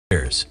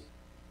The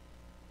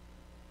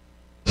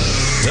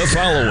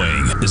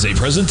following is a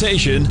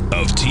presentation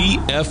of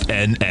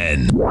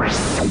TFNN.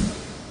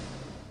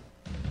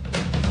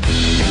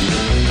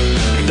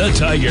 The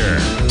Tiger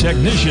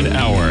Technician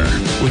Hour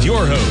with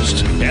your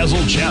host,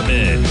 Basil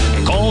Chapman.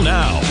 Call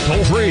now,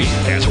 toll free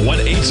at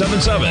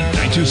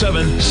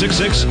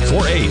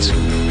 1-877-927-6648.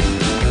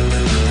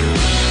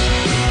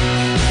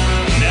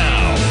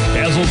 Now,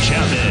 Basil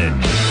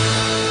Chapman.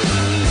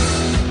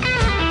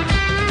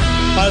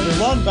 Hi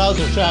everyone,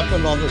 Basil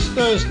Chapman on this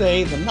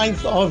Thursday, the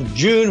 9th of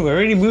June. We're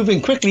already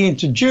moving quickly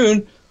into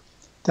June.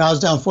 Dow's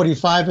down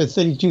 45 at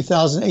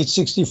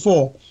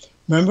 32,864.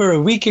 Remember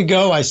a week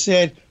ago I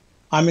said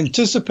I'm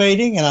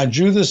anticipating, and I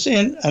drew this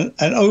in,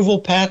 an oval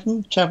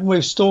pattern, Chapman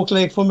wave stalk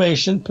leg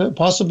formation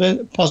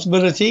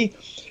possibility.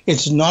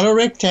 It's not a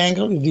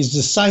rectangle. It is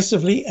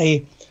decisively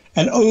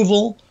an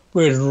oval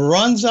where it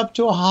runs up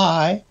to a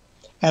high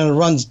and it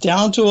runs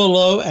down to a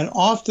low, and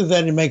after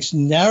that it makes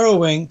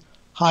narrowing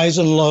highs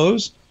and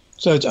lows.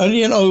 So it's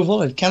only an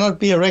oval. It cannot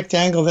be a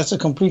rectangle. That's a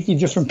completely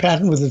different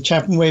pattern with the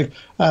Chapman wave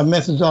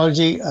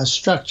methodology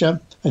structure,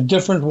 a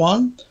different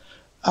one.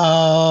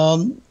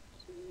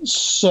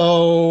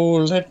 So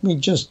let me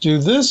just do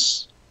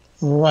this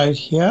right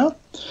here.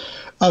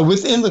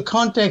 Within the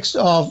context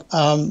of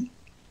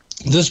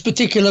this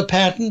particular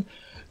pattern,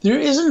 there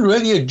isn't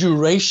really a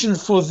duration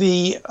for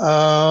the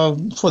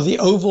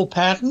oval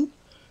pattern,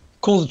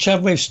 called the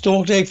Chapman wave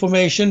stalk leg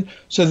formation.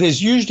 So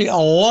there's usually a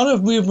lot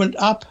of movement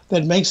up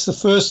that makes the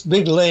first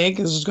big leg.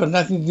 This has got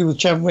nothing to do with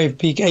Chapman wave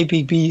peak A,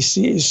 peak B,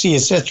 C,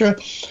 etc.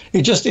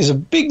 It just is a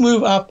big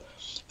move up.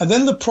 And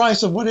then the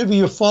price of whatever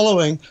you're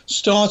following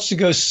starts to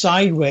go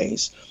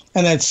sideways.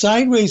 And that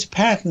sideways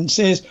pattern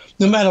says,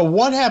 no matter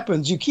what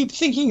happens, you keep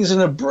thinking it's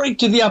going to break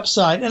to the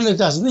upside, and it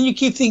doesn't. Then you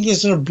keep thinking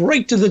it's going to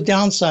break to the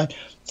downside.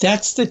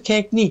 That's the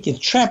technique.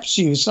 It traps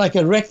you. It's like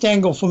a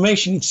rectangle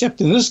formation,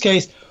 except in this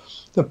case,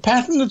 the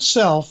pattern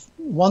itself,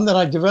 one that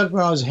I developed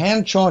when I was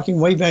hand charting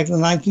way back in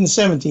the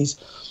 1970s,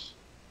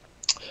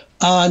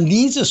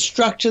 needs a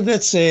structure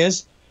that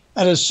says,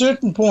 at a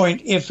certain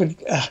point, if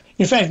it,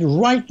 in fact,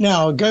 right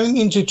now, going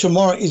into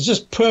tomorrow is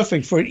just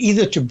perfect for it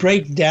either to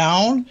break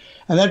down,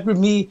 and that would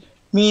mean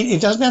it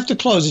doesn't have to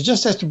close. It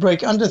just has to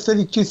break under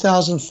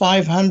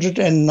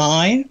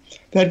 32,509.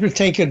 That would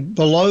take it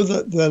below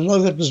the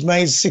low that was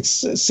made six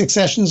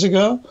sessions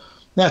ago.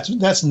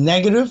 That's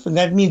negative, and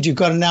that means you've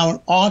got now an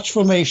arch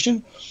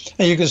formation,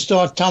 and you can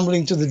start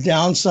tumbling to the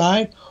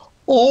downside.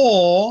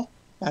 Or,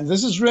 and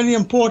this is really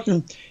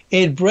important,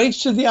 it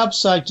breaks to the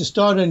upside to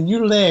start a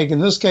new leg,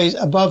 in this case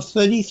above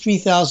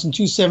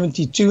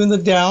 33,272 in the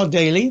Dow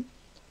daily,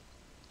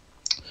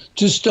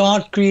 to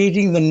start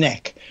creating the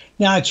neck.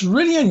 Now, it's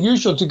really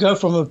unusual to go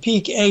from a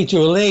peak A to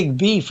a leg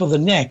B for the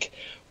neck.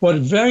 What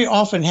very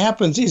often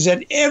happens is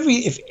that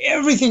if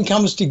everything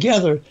comes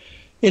together,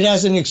 it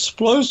has an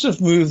explosive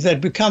move that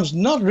becomes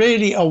not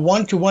really a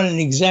one-to-one in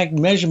exact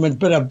measurement,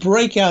 but a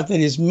breakout that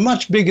is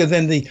much bigger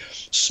than the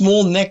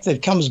small neck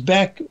that comes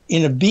back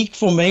in a beak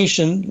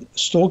formation,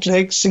 stalk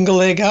leg, single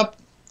leg up,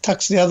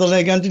 tucks the other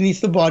leg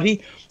underneath the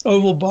body,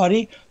 oval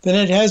body. Then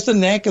it has the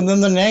neck, and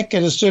then the neck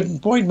at a certain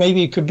point,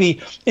 maybe it could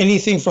be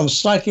anything from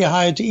slightly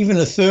higher to even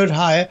a third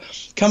higher,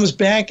 comes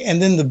back,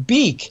 and then the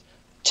beak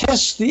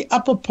tests the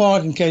upper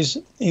part, in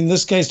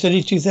this case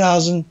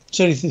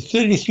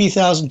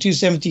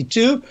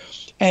 33,272,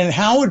 and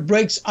how it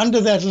breaks under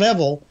that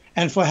level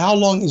and for how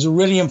long is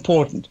really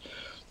important.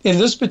 In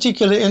this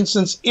particular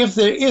instance, if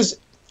there is,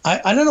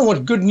 I don't know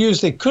what good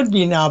news there could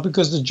be now,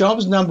 because the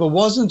jobs number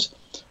wasn't,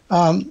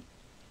 the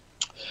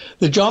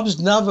jobs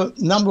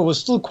number was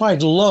still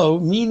quite low,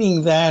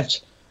 meaning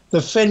that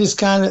the Fed is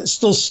kind of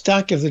still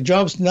stuck. If the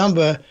jobless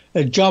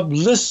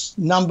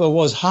number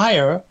was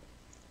higher,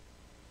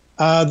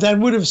 that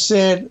would have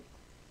said,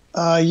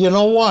 you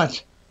know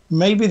what,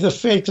 maybe the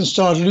Fed can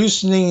start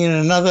loosening in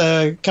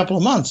another couple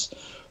of months.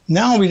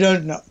 Now we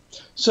don't know.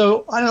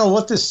 So I don't know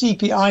what the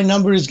CPI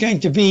number is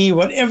going to be.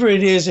 Whatever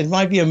it is, it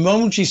might be a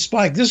momentary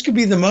spike. This could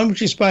be the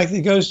momentary spike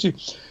that goes to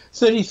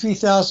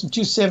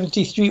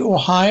 33,273 or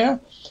higher.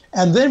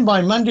 And then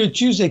by Monday or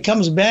Tuesday it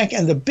comes back,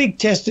 and the big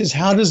test is,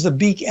 how does the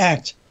beak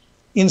act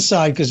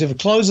inside? Because if it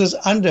closes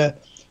under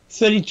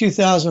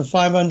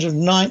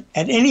 32,509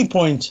 at any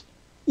point,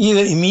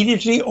 either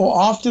immediately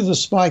or after the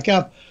spike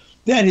up,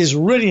 that is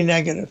really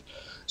negative.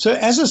 So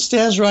as it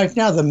stands right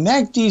now, the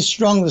MACD is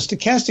strong, the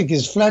stochastic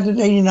is flat at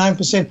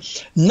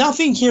 89%.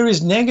 Nothing here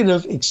is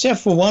negative except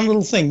for one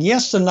little thing.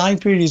 Yes, the 9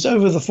 period is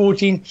over the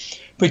 14,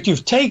 but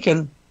you've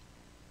taken,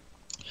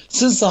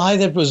 since the high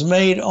that was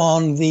made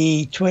on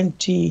the was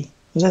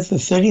that the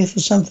 30th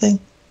or something?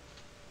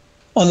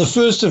 On the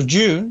 1st of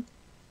June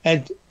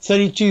at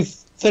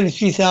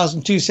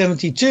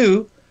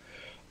 33,272,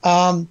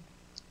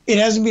 it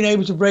hasn't been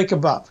able to break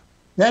above.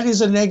 That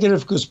is a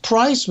negative, because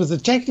price, with the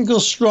technical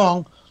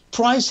strong,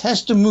 price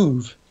has to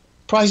move.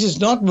 Price is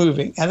not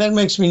moving, and that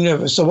makes me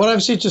nervous. So what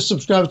I've said to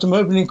subscribers to my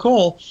opening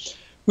call,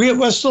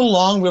 we're still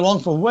long. We're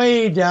long from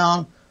way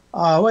down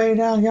way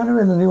down yonder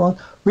in the new one.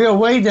 We are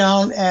way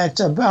down at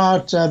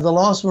about, the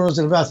last one was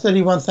at about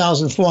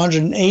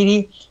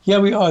 31,480. Here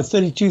we are at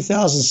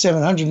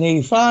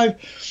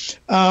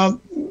 32,785.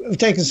 We've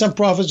taken some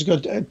profits.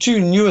 We've got two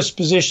newest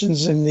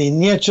positions in the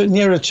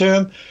nearer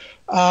term.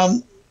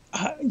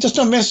 Just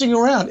not messing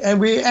around. And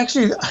we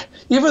actually,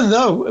 even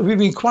though we've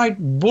been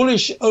quite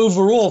bullish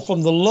overall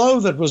from the low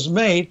that was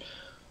made,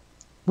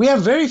 we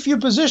have very few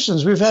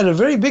positions. We've had a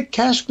very big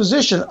cash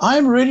position.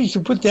 I'm ready to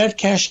put that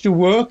cash to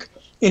work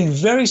in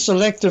very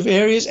selective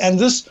areas. And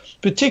this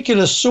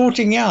particular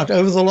sorting out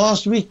over the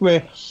last week,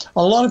 where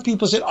a lot of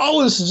people said,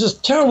 oh, this is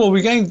just terrible,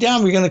 we're going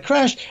down, we're going to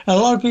crash. And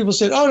a lot of people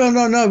said, oh,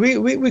 no,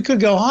 we could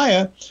go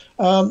higher.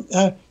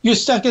 You're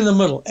stuck in the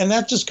middle. And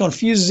that just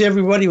confuses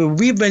everybody.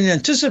 We've been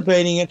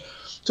anticipating it.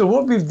 So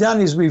what we've done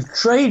is we've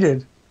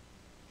traded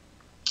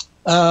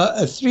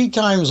a 3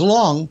 times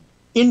long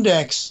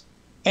index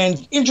and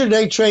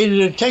intraday traded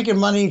it, taken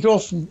money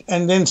off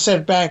and then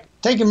set back,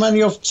 taking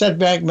money off, set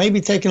back, maybe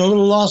taking a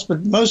little loss,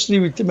 but mostly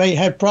we may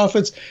have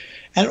profits.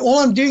 And all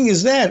I'm doing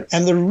is that.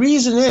 And the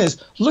reason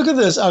is, look at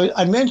this.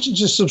 I mentioned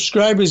to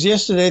subscribers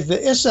yesterday, the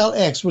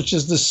SLX, which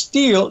is the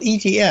steel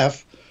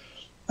ETF,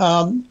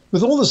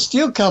 with all the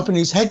steel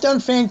companies, had done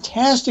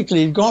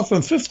fantastically. It had gone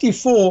from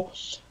 54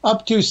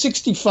 up to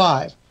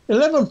 65.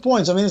 11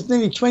 points. I mean, it's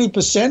nearly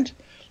 20%.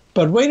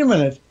 But wait a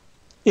minute.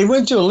 It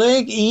went to a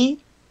leg E,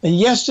 and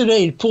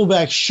yesterday it pulled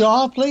back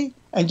sharply,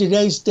 and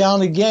today's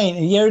down again.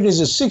 And here it is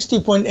at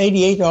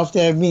 60.88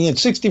 after being at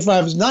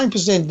 65. It's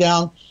 9%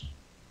 down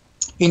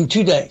in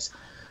 3 days.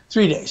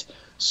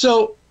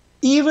 So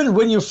even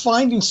when you're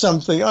finding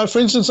something, for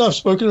instance, I've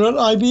spoken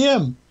about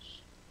IBM.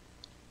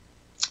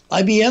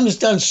 IBM has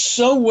done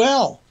so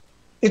well.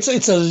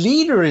 It's a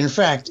leader, in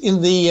fact,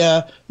 in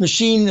the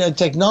machine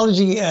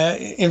technology,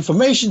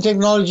 information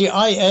technology,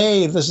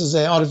 IA. This is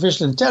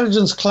artificial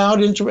intelligence,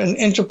 cloud and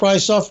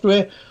enterprise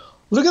software.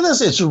 Look at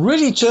this. It's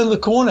really turned the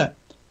corner,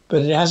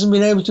 but it hasn't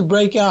been able to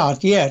break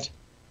out yet.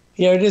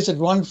 Here it is at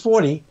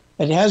 140.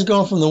 It has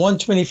gone from the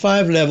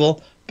 125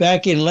 level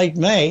back in late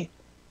May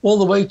all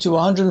the way to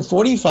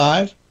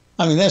 145.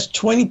 I mean, that's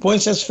 20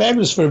 points. That's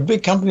fabulous for a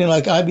big company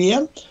like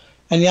IBM.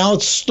 And now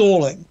it's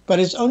stalling. But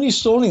it's only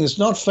stalling. It's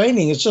not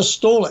failing. It's just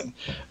stalling.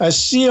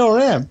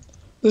 CRM,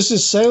 this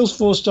is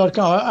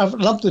Salesforce.com. I've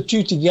lumped the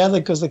two together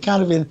because they're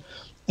kind of in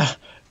a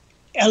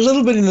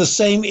little bit in the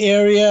same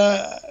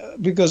area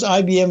because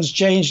IBM's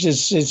changed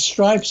its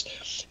stripes.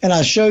 And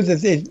I showed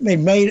that it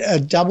made a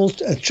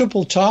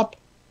triple top,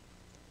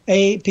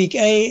 peak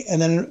A,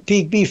 and then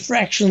peak B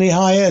fractionally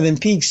higher, and then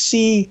peak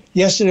C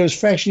yesterday was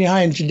fractionally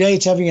higher, and today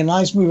it's having a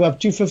nice move up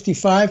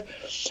 255.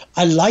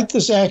 I like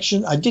this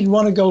action. I did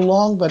want to go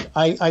long, but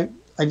I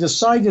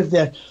decided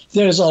that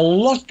there's a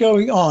lot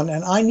going on,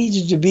 and I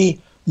needed to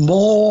be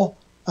more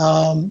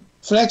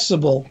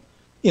flexible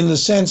in the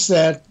sense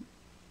that,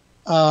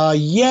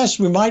 yes,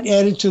 we might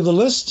add it to the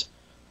list,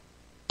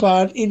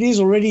 but it is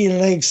already in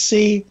leg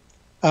C.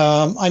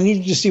 I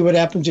needed to see what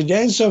happened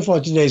today, and so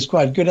far today is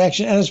quite good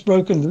action, and it's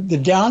broken the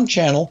down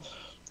channel,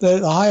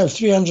 the high of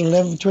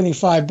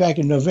 311.25 back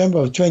in November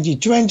of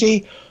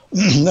 2020.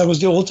 That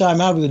was the all-time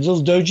high with a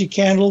little doji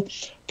candle,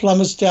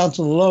 plummets down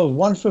to the low of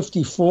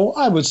 154.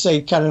 I would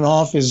say cut in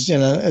half is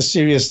a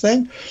serious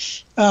thing,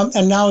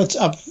 and now it's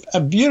up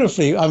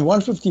beautifully on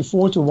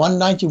 154 to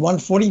 190,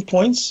 140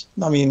 points.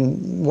 I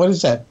mean, what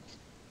is that?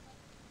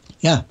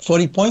 Yeah,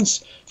 40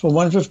 points for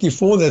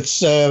 154.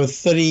 That's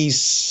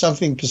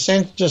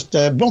 30-something%, just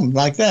boom,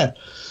 like that.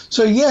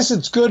 So yes,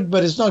 it's good,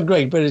 but it's not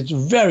great. But it's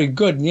very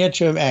good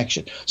near-term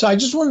action. So I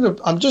just wanted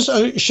to, I'm just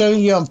showing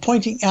you, I'm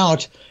pointing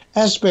out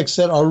aspects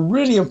that are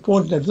really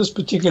important at this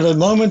particular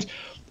moment.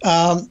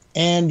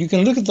 And you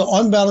can look at the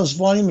on-balance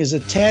volume is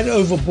a tad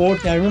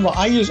overbought. Now remember,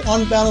 I use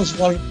on-balance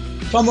volume.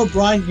 Tom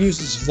O'Brien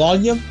uses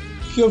volume,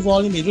 pure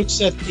volume. He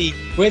looks at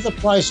where the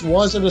price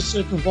was at a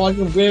certain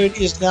volume, where it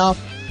is now.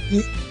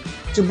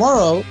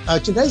 Tomorrow,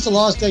 today's the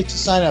last day to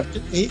sign up.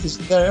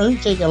 They're only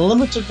taking a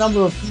limited number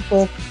of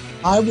people.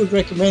 I would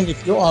recommend,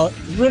 if you are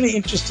really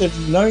interested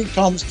in knowing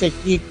Tom's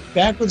technique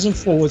backwards and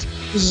forwards,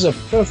 this is a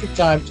perfect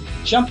time to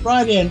jump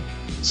right in,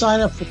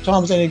 sign up for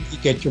Tom's, and you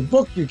get your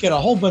book, you get a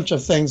whole bunch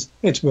of things.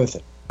 It's worth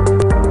it.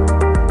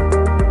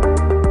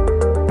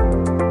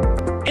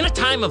 In a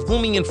time of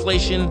booming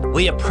inflation,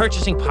 where your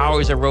purchasing power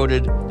is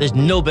eroded, there's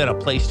no better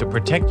place to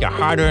protect your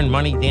hard-earned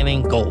money than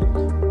in gold.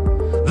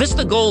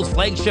 Vista Gold's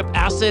flagship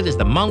asset is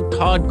the Mount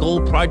Todd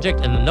Gold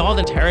Project in the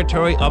Northern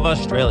Territory of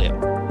Australia.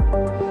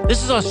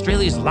 This is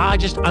Australia's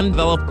largest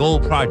undeveloped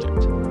gold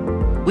project.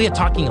 We are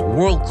talking a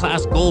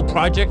world-class gold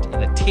project in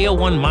a Tier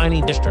 1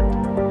 mining district.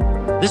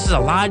 This is a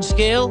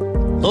large-scale,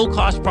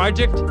 low-cost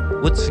project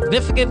with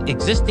significant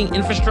existing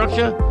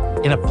infrastructure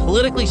in a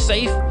politically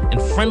safe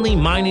and friendly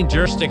mining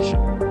jurisdiction.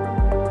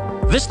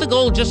 Vista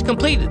Gold just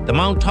completed the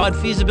Mount Todd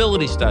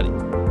feasibility study,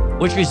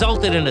 which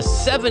resulted in a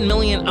 7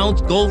 million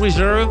ounce gold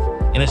reserve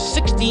in a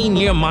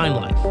 16-year mine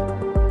life.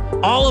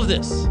 All of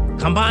this,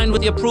 combined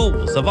with the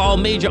approvals of all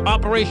major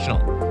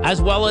operational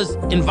as well as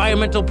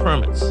environmental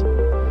permits.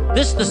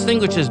 This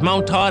distinguishes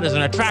Mount Todd as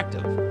an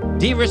attractive,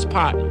 de-risk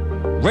partner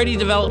ready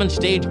development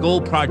stage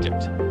gold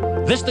project.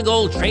 Vista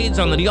Gold trades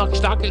on the New York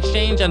Stock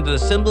Exchange under the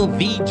symbol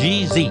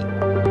VGZ.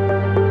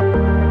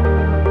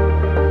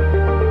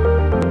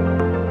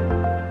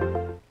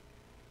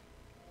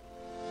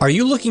 Are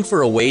you looking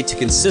for a way to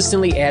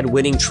consistently add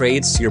winning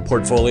trades to your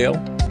portfolio?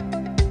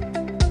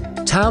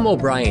 Tom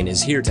O'Brien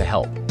is here to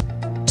help.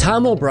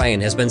 Tom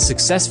O'Brien has been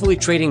successfully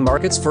trading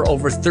markets for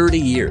over 30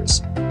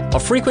 years. A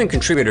frequent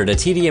contributor to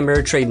TD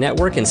Ameritrade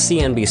Network and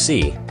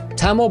CNBC,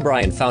 Tom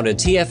O'Brien founded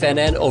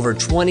TFNN over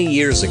 20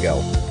 years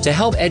ago to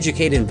help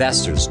educate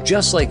investors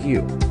just like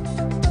you.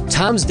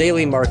 Tom's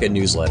daily market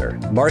newsletter,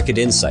 Market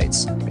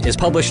Insights, is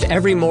published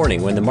every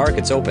morning when the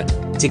markets open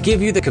to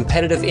give you the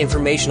competitive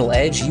informational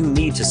edge you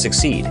need to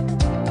succeed.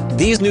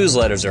 These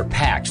newsletters are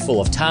packed full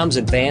of Tom's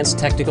advanced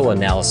technical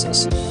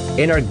analysis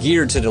and are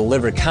geared to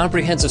deliver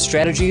comprehensive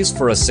strategies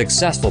for a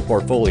successful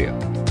portfolio.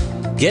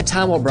 Get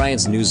Tom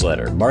O'Brien's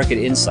newsletter, Market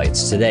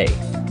Insights, today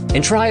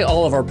and try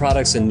all of our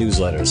products and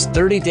newsletters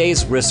 30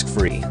 days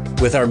risk-free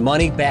with our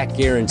money-back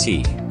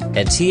guarantee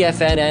at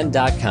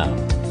TFNN.com.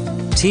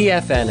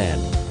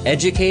 TFNN,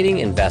 educating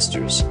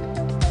investors.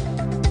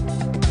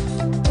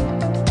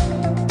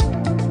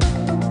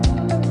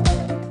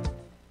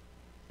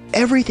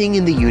 Everything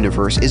in the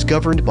universe is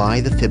governed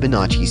by the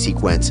Fibonacci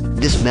sequence.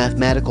 This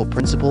mathematical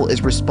principle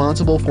is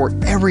responsible for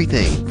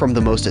everything from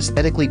the most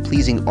aesthetically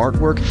pleasing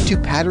artwork to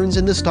patterns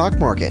in the stock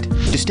market.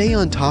 To stay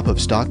on top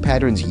of stock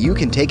patterns you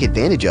can take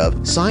advantage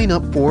of, sign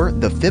up for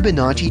the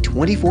Fibonacci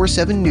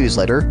 24/7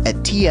 newsletter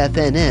at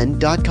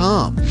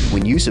TFNN.com.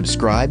 When you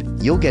subscribe,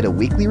 you'll get a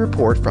weekly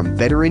report from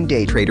veteran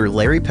day trader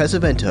Larry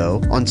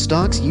Pesavento on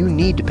stocks you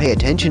need to pay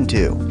attention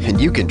to.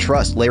 And you can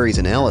trust Larry's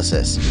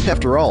analysis.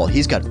 After all,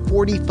 he's got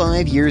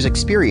 45 years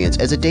experience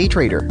as a day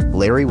trader.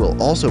 Larry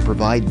will also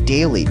provide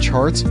daily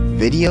charts,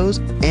 videos,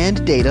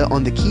 and data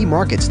on the key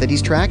markets that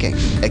he's tracking.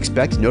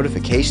 Expect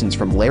notifications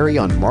from Larry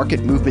on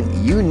market movement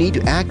you need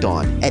to act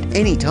on at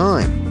any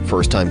time.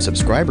 First-time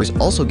subscribers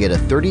also get a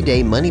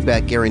 30-day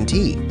money-back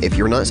guarantee. If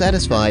you're not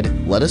satisfied,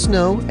 let us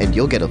know and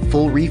you'll get a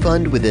full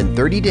refund within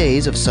 30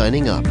 days of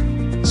signing up.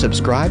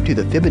 Subscribe to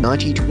the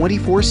Fibonacci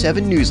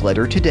 24/7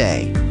 newsletter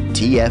today.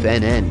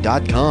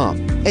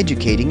 TFNN.com,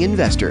 educating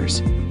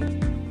investors.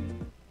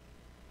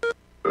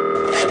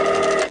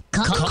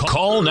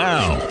 Call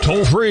now,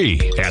 toll free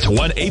at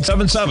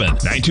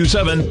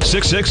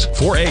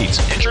 1-877-927-6648.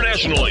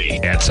 Internationally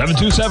at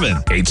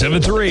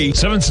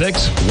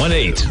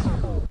 727-873-7618.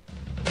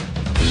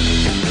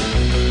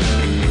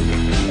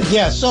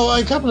 Yeah, so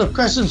a couple of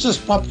questions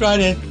just popped right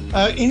in.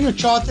 In your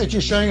chart that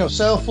you're showing of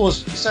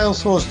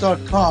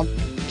Salesforce.com,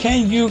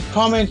 can you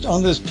comment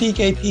on this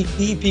peak A, peak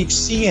B, peak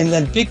C, and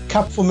then big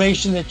cup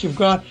formation that you've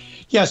got?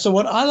 Yeah, so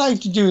what I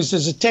like to do is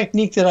there's a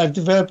technique that I've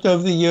developed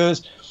over the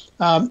years.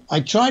 I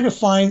try to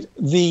find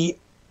the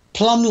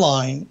plumb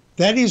line.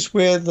 That is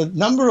where the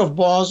number of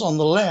bars on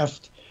the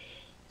left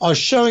are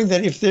showing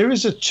that if there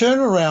is a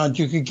turnaround,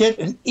 you could get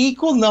an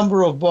equal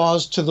number of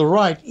bars to the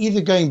right,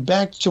 either going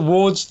back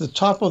towards the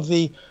top of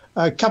the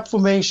cup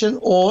formation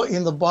or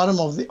in the bottom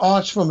of the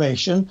arch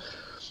formation.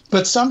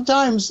 But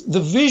sometimes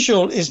the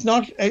visual is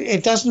not,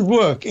 it doesn't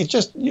work. It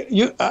just,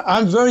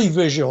 I'm very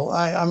visual.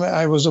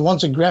 I was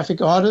once a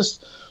graphic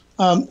artist.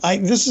 I'm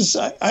just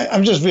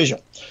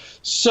visual.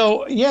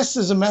 So yes,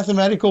 there's a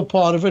mathematical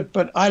part of it,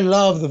 but I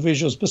love the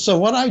visuals. But so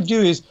what I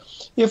do is,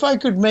 if I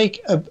could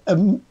make a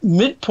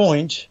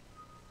midpoint,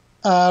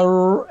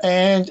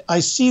 and I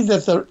see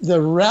that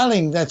the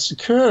rallying that's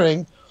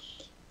occurring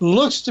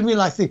looks to me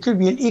like there could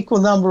be an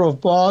equal number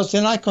of bars,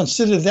 then I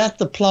consider that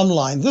the plumb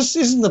line. This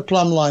isn't the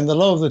plumb line, the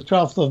low of the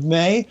 12th of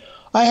May.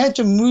 I had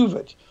to move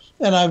it,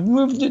 and I've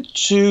moved it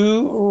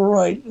to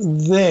right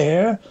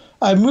there.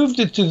 I moved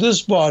it to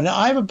this bar. Now,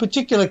 I have a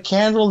particular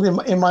candle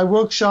in my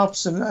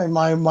workshops and in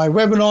my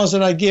webinars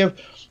that I give,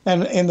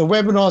 and in the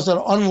webinars that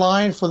are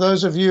online, for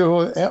those of you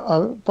who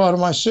are part of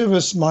my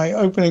service, my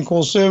opening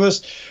call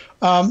service,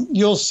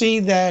 you'll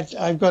see that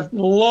I've got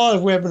a lot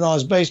of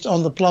webinars based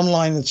on the plumb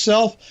line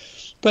itself.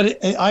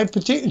 But I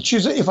particularly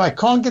choose, if I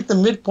can't get the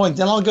midpoint,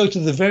 then I'll go to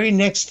the very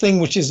next thing,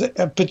 which is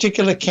a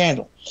particular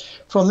candle.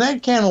 From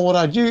that candle, what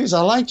I do is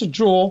I like to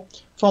draw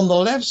from the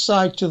left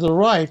side to the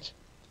right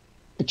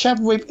a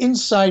Chapman wave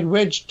inside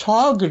wedge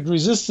target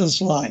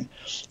resistance line.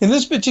 In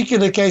this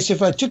particular case,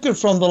 if I took it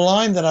from the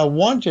line that I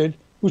wanted,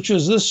 which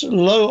was this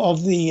low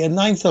of the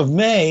 9th of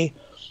May,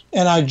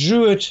 and I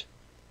drew it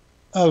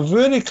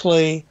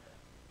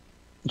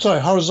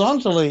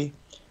horizontally,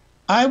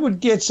 I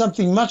would get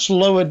something much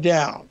lower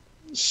down.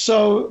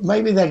 So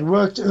maybe that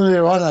worked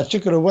earlier on. I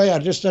took it away. I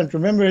just don't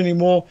remember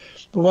anymore.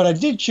 But what I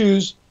did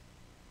choose,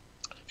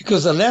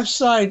 because the left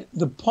side,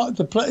 the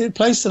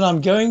place that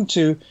I'm going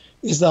to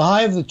is the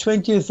high of the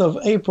 20th of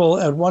April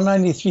at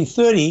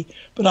 193.30,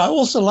 but I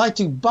also like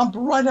to bump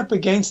right up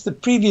against the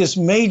previous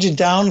major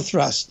down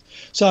thrust.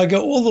 So I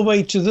go all the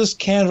way to this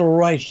candle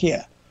right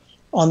here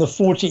on the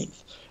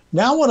 14th.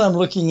 Now what I'm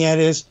looking at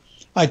is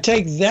I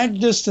take that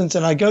distance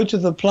and I go to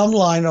the plumb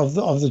line of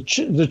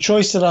the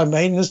choice that I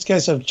made. In this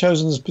case, I've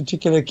chosen this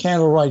particular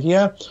candle right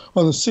here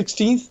on the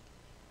 16th.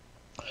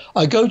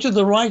 I go to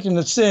the right and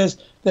it says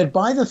that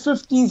by the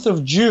 15th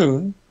of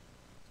June,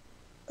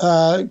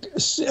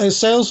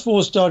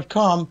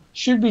 Salesforce.com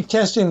should be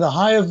testing the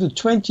high of the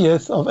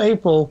 20th of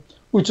April,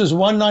 which is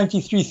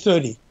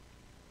 193.30.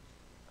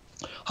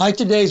 High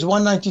today is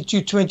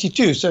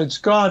 192.22, so it's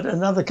got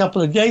another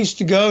couple of days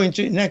to go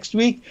into next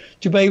week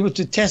to be able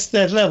to test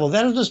that level.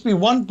 That'll just be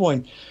 1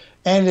 point.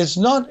 And it's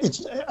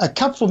a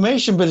cup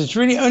formation, but it's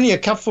really only a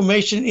cup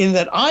formation in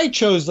that I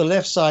chose the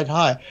left side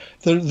high.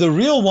 The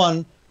real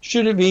one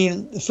should have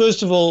been,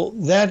 first of all,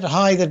 that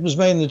high that was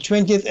made on the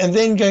 20th, and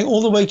then going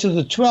all the way to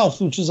the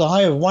 12th, which is a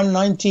high of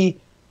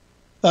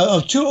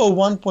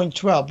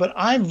 201.12. But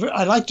I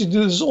like to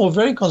do this all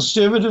very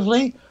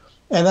conservatively,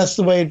 and that's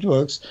the way it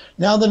works.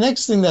 Now, the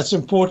next thing that's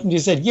important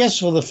is that, yes,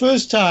 for the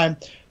first time,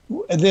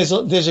 there's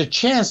a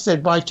chance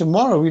that by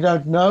tomorrow, we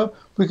don't know,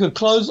 we could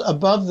close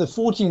above the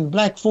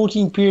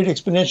 14-period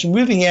exponential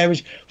moving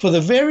average for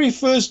the very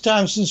first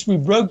time since we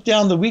broke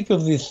down the week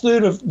of the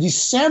 3rd of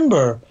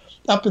December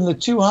up in the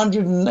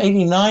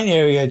 289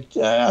 area,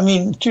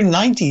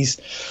 290s.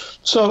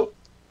 So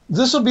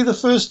this will be the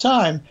first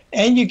time,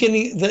 and you're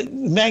getting the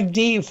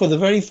MACD for the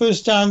very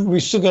first time.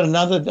 We've still got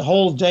another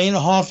whole day and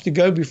a half to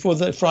go before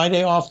the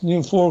Friday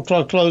afternoon 4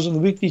 o'clock close on the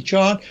weekly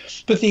chart.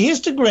 But the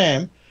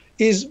histogram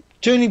is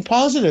turning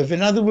positive.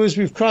 In other words,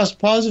 we've crossed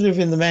positive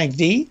in the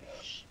MACD.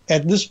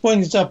 At this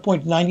point, it's up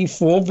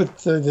 0.94, but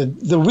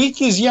the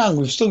week is young.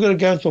 We've still got to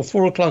go until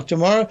 4 o'clock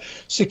tomorrow.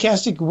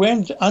 Stochastic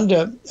went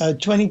under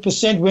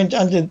 20%, went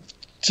under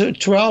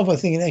 12. I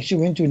think it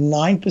actually went to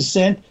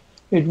 9%.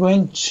 It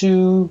went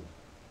to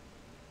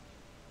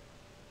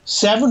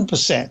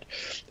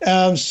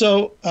 7%.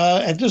 So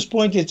at this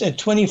point, it's at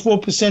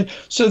 24%.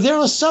 So there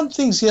are some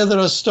things here that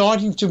are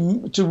starting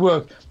to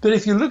work. But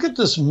if you look at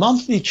this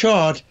monthly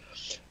chart,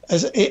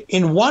 as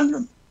in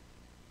one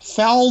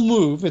foul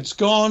move, it's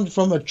gone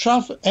from a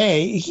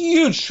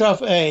huge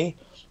trough A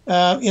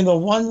in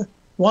the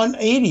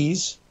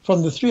 180s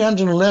from the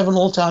 311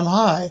 all-time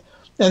high,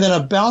 and then a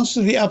bounce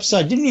to the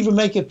upside, didn't even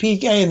make a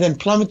peak A, and then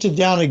plummeted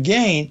down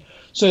again.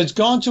 So it's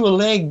gone to a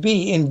leg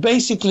B in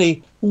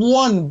basically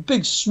one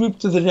big swoop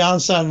to the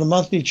downside of the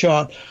monthly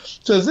chart.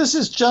 So this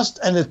is just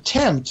an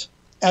attempt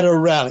at a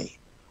rally.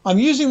 I'm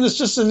using this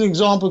just as an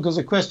example because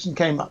a question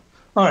came up.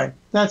 All right,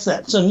 that's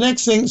that. So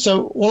next thing,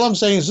 so all I'm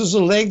saying is this is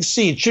a leg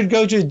C. It should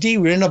go to a D.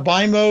 We're in a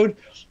buy mode,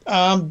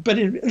 but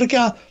look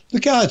how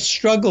it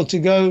struggled to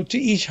go to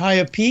each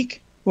higher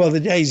peak. Well, the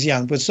day's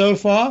young, but so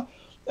far.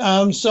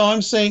 So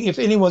I'm saying if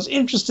anyone's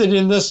interested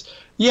in this,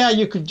 yeah,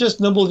 you could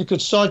just nibble. You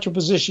could start your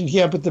position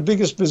here, but the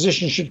biggest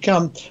position should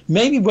come.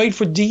 Maybe wait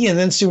for D and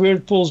then see where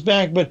it pulls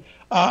back. But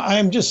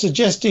I'm just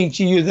suggesting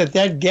to you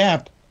that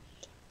gap,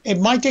 it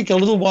might take a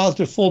little while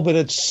to fall, but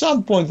at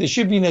some point there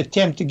should be an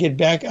attempt to get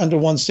back under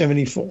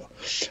 174.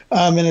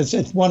 And it's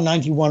at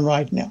 191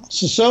 right now.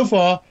 So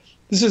far,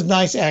 this is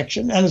nice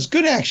action, and it's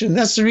good action.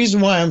 That's the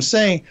reason why I'm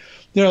saying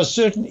there are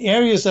certain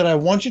areas that I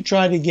want to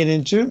try to get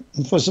into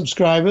for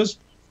subscribers.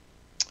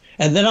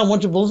 And then I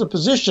want to build a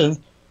position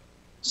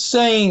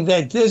saying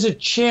that there's a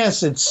chance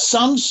that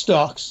some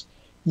stocks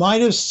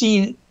might have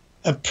seen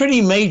a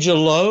pretty major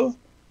low,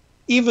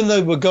 even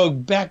though we'll go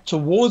back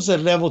towards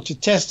that level to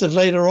test it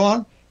later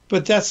on.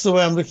 But that's the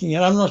way I'm looking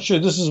at it. I'm not sure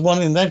this is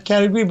one in that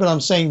category, but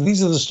I'm saying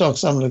these are the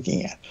stocks I'm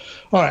looking at.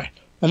 All right,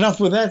 enough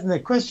with that. And the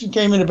question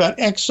came in about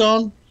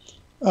Exxon.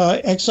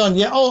 Exxon,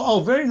 yeah. Oh,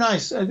 very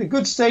nice. A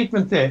good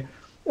statement there.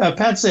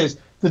 Pat says,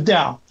 the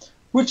Dow,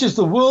 which is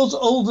the world's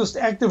oldest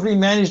actively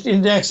managed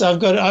index.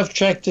 I've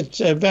tracked it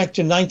back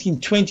to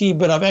 1920,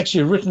 but I've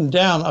actually written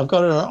down, I've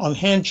got it on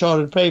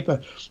hand-charted paper,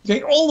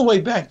 going all the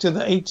way back to the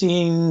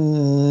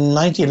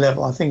 1890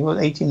 level. I think it was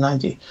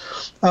 1890.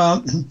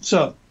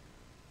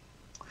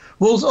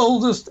 World's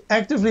oldest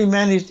actively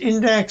managed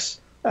index,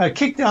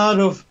 kicked out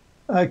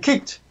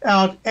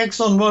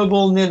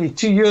ExxonMobil nearly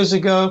 2 years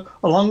ago,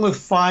 along with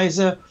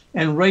Pfizer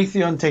and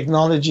Raytheon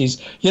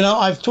Technologies. You know,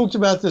 I've talked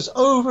about this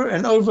over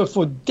and over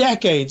for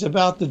decades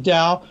about the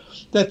Dow,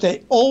 that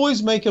they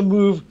always make a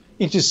move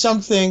into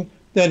something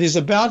that is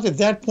about, at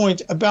that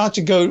point, about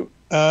to go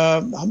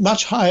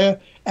much higher,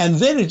 and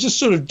then it just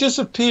sort of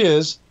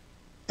disappears,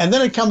 and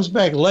then it comes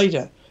back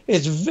later.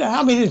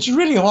 It's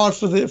really hard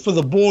for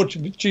the board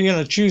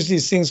to choose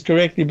these things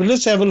correctly. But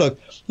let's have a look.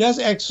 Here's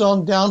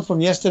Exxon down from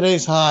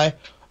yesterday's high,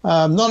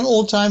 not an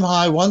all-time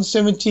high,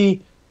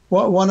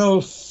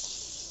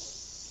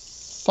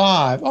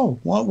 105. Oh,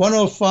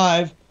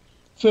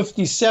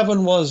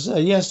 105.57 was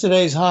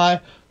yesterday's high.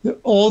 The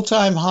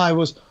all-time high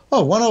was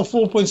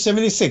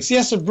 104.76.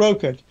 Yes, it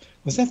broke it.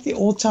 Was that the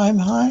all-time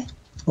high?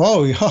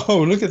 Oh,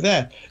 look at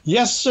that.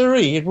 Yes,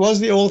 sirree, it was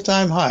the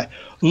all-time high.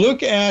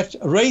 Look at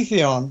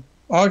Raytheon.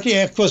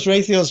 RTX, of course,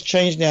 Raytheon's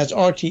changed now. It's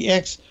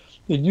RTX.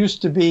 It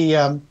used to be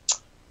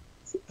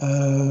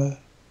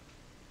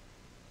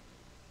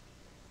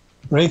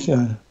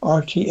Raytheon,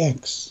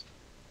 RTX.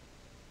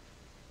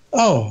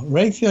 Oh,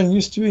 Raytheon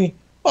used to be.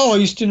 Oh, I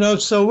used to know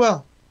it so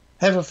well.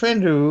 I have a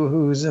friend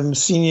who's a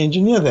senior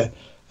engineer there.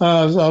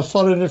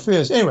 followed it for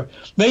years. Anyway,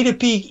 made a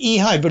peak E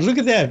high, but look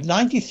at that,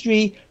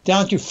 93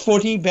 down to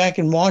 40 back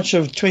in March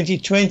of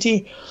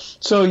 2020.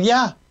 So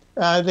yeah,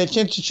 they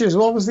tend to choose.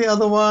 What was the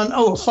other one?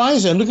 Oh,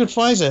 Pfizer. Look at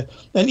Pfizer.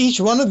 And each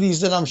one of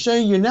these that I'm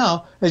showing you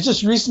now has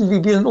just recently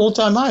been an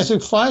all-time high. So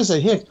Pfizer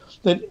hit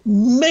that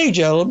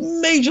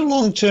major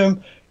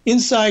long-term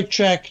inside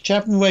track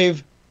Chapman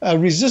wave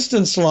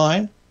resistance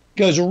line,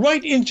 goes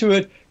right into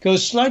it,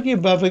 goes slightly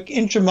above it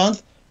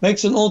intra-month,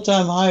 makes an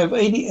all-time high of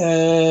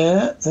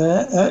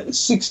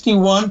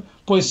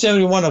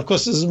 61.71. Of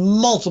course, there's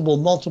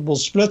multiple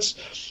splits,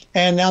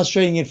 and now it's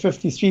trading at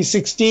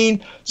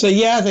 53.16. So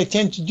yeah, they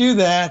tend to do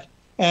that.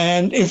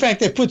 And in fact,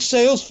 they put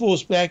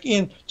Salesforce back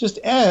in just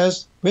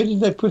as, where did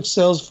they put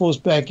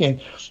Salesforce back in?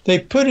 They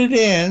put it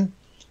in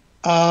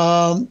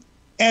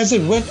as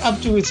it went up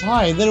to its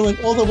high. Then it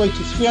went all the way to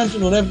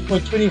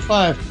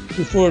 311.25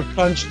 before it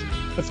plunged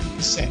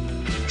 50%.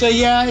 So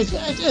yeah,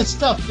 it's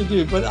tough to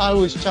do, but I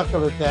always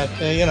chuckle at that.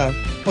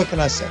 What can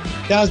I say?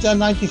 Dow's down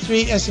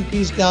 93,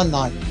 S&P's down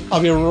 9.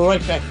 I'll be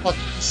right back. Hot to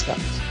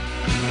discuss.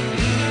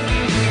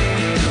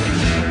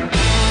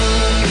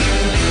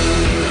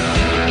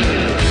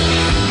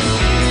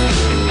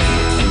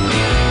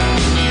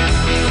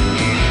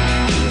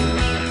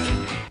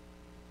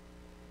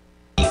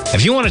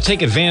 If you want to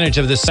take advantage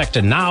of this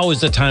sector, now is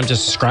the time to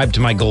subscribe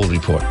to my Gold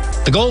Report.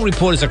 The Gold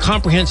Report is a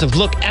comprehensive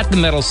look at the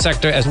metals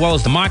sector as well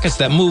as the markets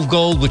that move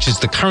gold, which is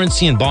the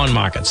currency and bond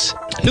markets.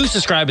 New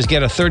subscribers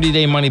get a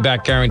 30-day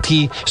money-back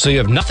guarantee, so you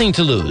have nothing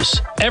to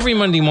lose. Every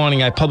Monday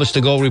morning, I publish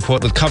the Gold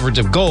Report with coverage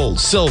of gold,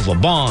 silver,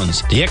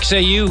 bonds, the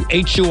XAU,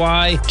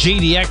 HUI,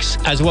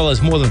 GDX, as well as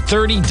more than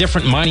 30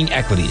 different mining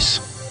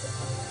equities.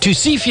 To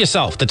see for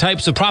yourself the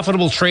types of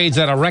profitable trades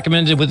that are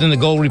recommended within the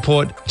Gold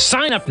Report,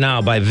 sign up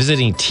now by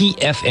visiting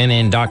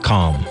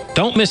TFNN.com.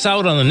 Don't miss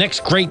out on the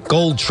next great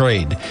gold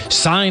trade.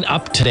 Sign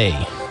up today.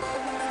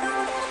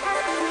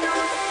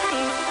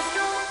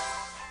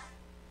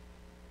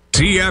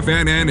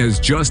 TFNN has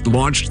just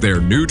launched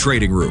their new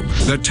trading room,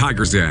 the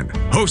Tiger's Den.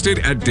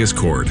 Hosted at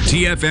Discord,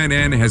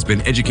 TFNN has been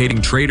educating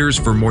traders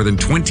for more than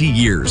 20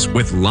 years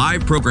with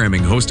live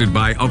programming hosted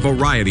by a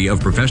variety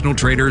of professional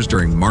traders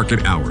during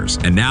market hours.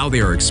 And now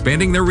they are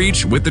expanding their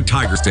reach with the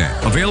Tiger's Den,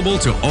 available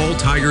to all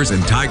tigers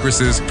and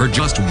tigresses for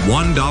just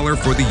 $1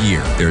 for the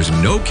year. There's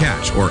no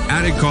catch or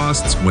added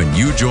costs when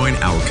you join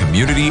our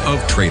community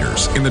of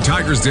traders. In the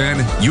Tiger's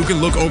Den, you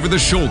can look over the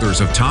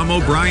shoulders of Tom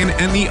O'Brien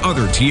and the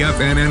other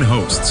TFNN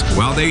hosts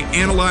while they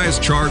analyze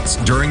charts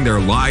during their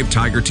live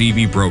Tiger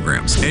TV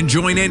programs, and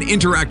join an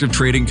interactive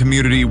trading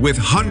community with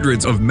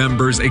hundreds of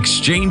members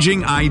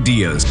exchanging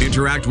ideas.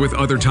 Interact with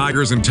other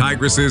tigers and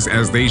tigresses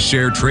as they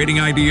share trading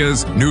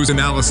ideas, news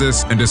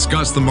analysis, and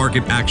discuss the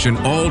market action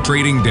all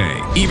trading day,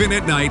 even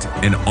at night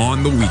and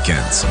on the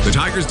weekends. The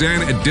Tiger's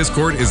Den at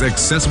Discord is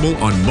accessible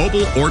on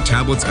mobile or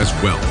tablets as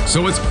well,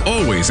 so it's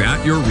always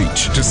at your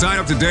reach. To sign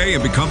up today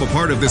and become a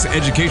part of this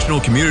educational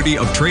community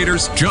of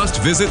traders,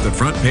 just visit the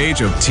front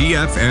page of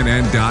TFNN.com.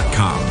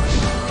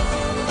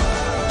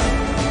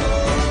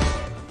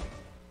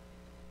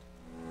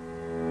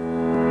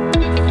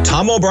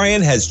 Tom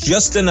O'Brien has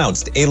just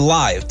announced a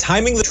live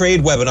Timing the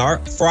Trade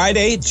webinar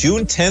Friday,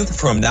 June 10th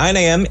from 9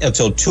 a.m.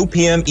 until 2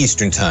 p.m.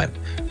 Eastern Time.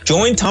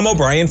 Join Tom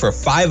O'Brien for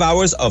 5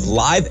 hours of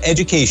live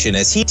education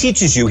as he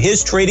teaches you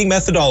his trading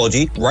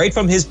methodology right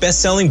from his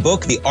best-selling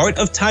book, The Art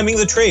of Timing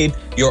the Trade,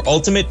 Your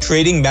Ultimate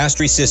Trading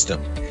Mastery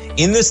System.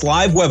 In this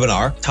live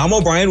webinar, Tom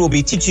O'Brien will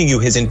be teaching you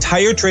his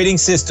entire trading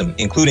system,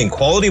 including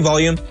quality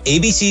volume,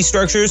 ABC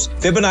structures,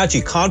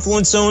 Fibonacci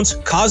confluence zones,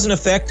 cause and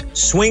effect,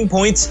 swing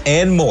points,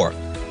 and more.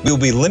 We'll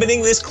be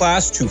limiting this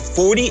class to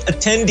 40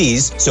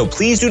 attendees, so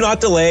please do not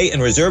delay and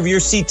reserve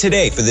your seat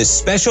today for this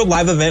special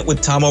live event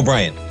with Tom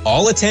O'Brien.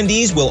 All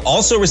attendees will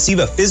also receive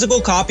a physical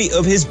copy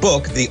of his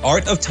book, The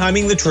Art of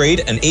Timing the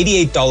Trade, an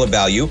 $88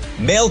 value,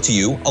 mailed to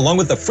you, along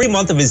with a free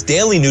month of his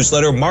daily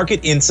newsletter,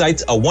 Market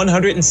Insights, a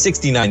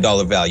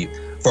 $169 value.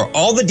 For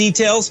all the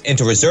details and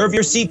to reserve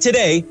your seat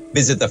today,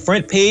 visit the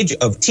front page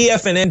of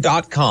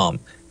TFNN.com.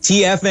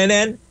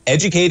 TFNN,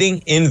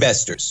 educating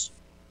investors.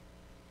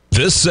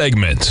 This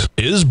segment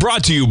is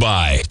brought to you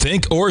by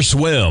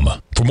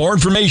Thinkorswim. For more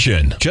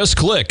information, just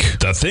click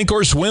the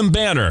Thinkorswim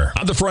banner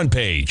on the front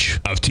page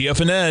of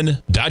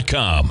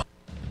TFNN.com.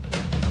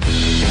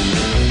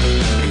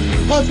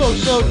 Hi,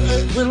 folks. So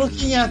we're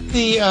looking at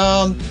the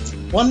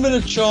 1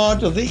 minute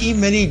chart of the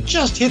E-mini.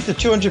 Just hit the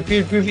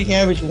 200-period moving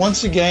average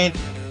once again.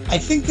 I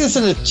think there's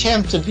an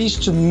attempt at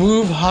least to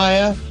move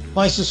higher.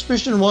 My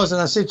suspicion was, and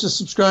I said to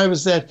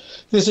subscribers, that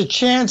there's a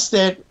chance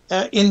that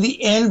in the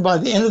end, by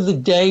the end of the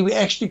day, we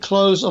actually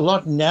close a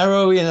lot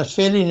narrow, in a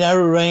fairly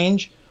narrow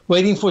range,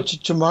 waiting for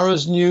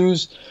tomorrow's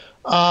news.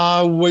 We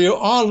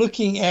are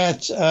looking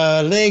at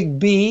leg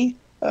B,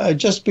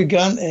 just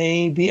begun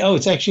a B. Oh,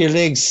 it's actually a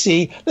leg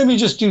C. Let me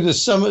just do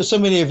this. So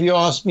many of you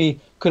asked me,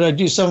 could I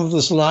do some of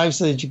this live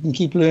so that you can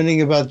keep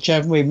learning about the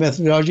Chapman wave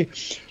methodology?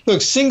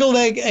 Look, single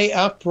leg A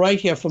up right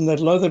here from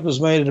that low that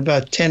was made at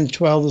about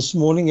 10.12 this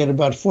morning at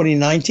about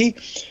 40.90,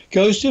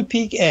 goes to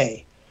peak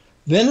A.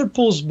 Then it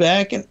pulls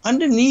back, and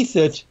underneath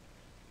it,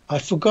 I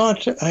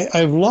forgot.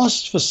 I've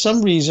lost, for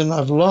some reason,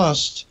 I've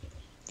lost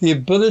the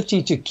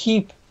ability to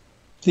keep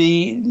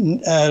the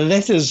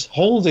letters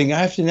holding. I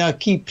have to now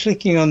keep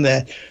clicking on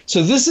that.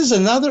 So this is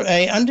another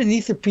A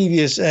underneath the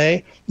previous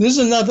A. This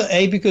is another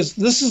A because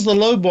this is the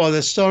low bar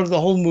that started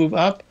the whole move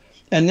up.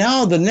 And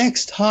now the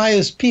next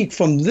highest peak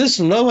from this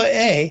lower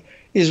A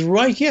is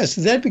right here.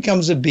 So that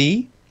becomes a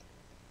B.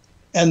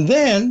 And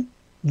then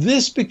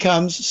this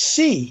becomes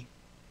C.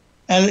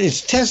 And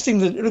it's testing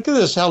look at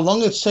this, how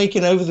long it's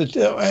taken over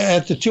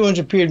at the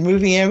 200-period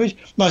moving average.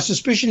 My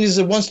suspicion is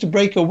it wants to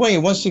break away.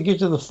 It wants to get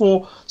to the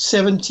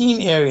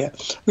 417 area.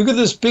 Look at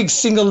this big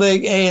single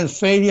leg A in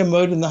failure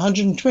mode in the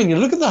 120.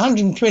 Look at the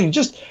 120.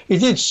 It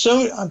did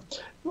so.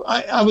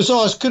 I was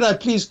asked, could I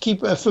please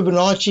keep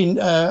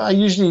Fibonacci? I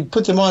usually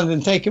put them on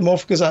and take them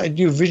off because I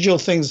do visual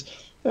things,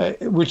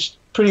 which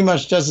pretty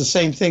much does the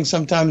same thing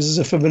sometimes as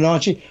a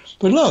Fibonacci.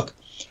 But look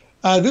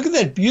at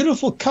that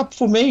beautiful cup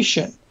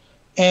formation.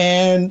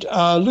 And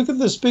look at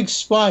this big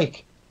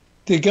spike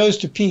that goes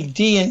to peak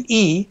D and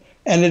E,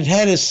 and it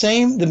had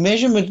the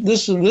measurement.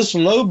 This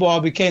low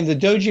bar became the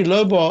doji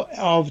low bar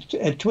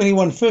at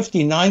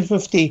 2150,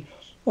 950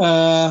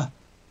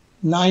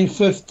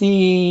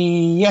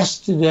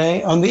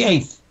 yesterday on the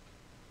 8th.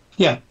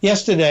 Yeah,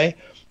 yesterday.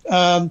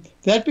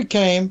 That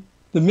became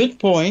the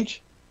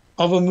midpoint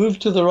of a move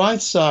to the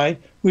right side,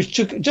 which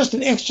took just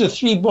an extra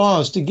 3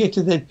 bars to get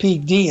to that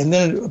peak D, and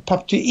then it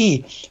popped to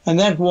E. And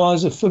that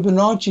was a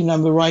Fibonacci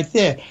number right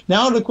there.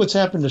 Now look what's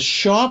happened. A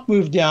sharp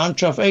move down,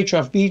 trough A,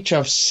 trough B,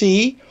 trough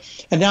C,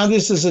 and now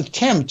this is an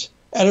attempt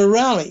at a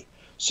rally.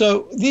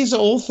 So these are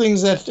all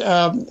things that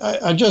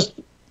are just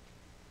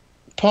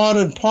part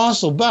and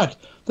parcel. But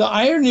the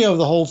irony of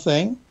the whole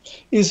thing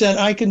is that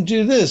I can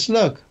do this.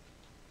 Look.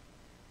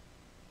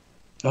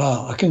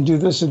 Oh, I can do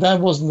this. And that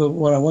wasn't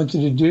what I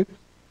wanted to do.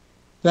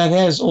 That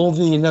has all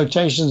the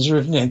notations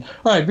written in.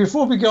 All right,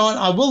 before we go on,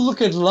 I will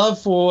look at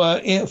love for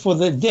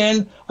the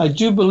den. I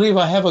do believe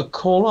I have a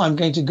caller. I'm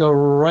going to go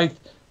right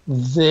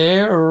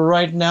there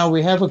right now.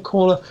 We have a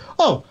caller.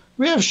 Oh,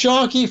 we have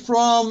Sharky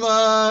from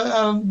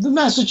the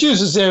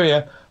Massachusetts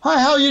area.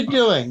 Hi, how are you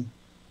doing?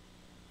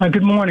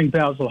 Good morning,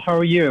 Basil. How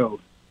are you?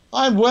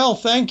 I'm well,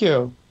 thank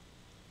you.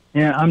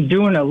 Yeah, I'm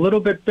doing a little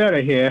bit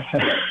better here.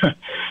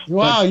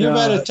 Wow, you've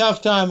had a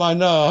tough time, I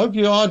know. I hope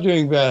you are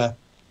doing better.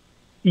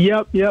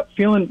 Yep.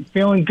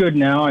 Feeling good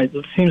now. It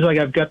seems like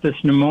I've got this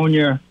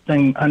pneumonia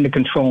thing under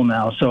control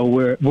now. So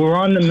we're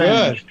on the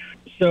mend.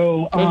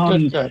 So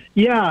good.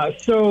 Yeah.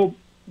 So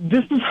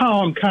this is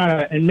how I'm kind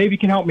of, and maybe you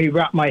can help me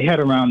wrap my head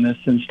around this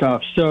and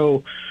stuff.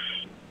 So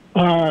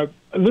I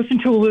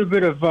listened to a little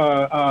bit of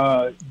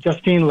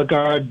Justine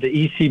Lagarde,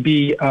 the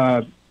ECB,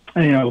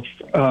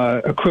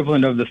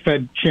 equivalent of the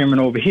Fed chairman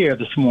over here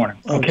this morning.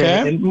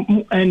 Okay.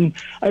 And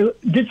I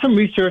did some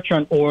research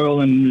on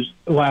oil and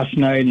last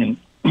night and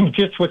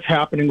just what's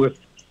happening with,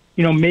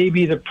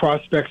 maybe the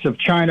prospects of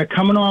China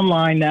coming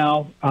online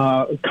now,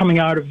 coming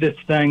out of this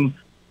thing,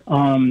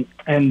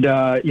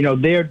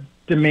 their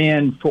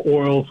demand for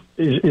oil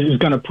is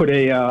going to put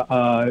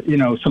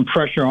some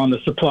pressure on the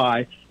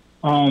supply,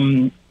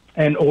 and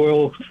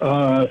oil,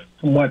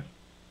 from what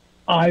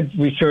I've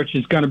researched,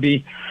 is going to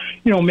be,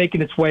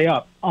 making its way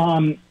up.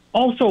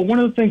 Also, one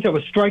of the things that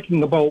was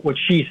striking about what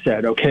she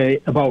said,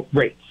 about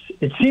rates,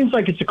 it seems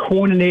like it's a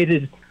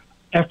coordinated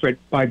effort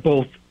by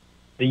both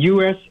the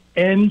U.S.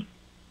 and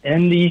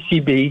the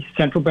ECB,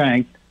 central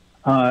bank,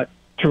 to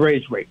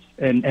raise rates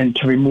and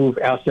to remove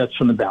assets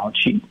from the balance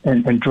sheet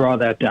and draw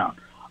that down.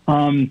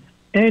 And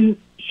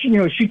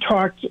she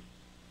talked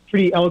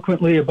pretty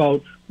eloquently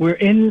about we're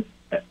in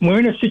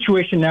a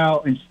situation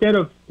now, instead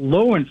of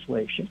low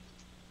inflation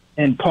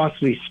and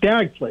possibly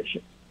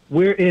stagflation,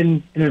 we're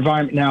in an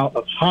environment now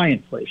of high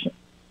inflation,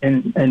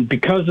 and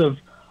because of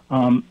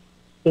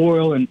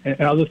oil and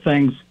other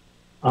things,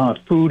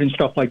 food and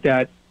stuff like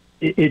that.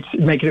 It's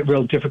making it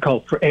real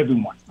difficult for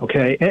everyone,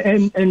 okay?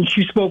 And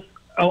she spoke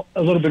a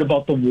little bit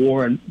about the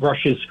war and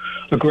Russia's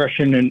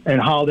aggression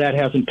and how that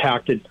has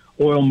impacted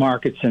oil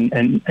markets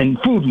and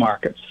food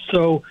markets.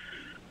 So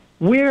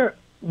where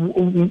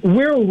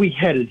are we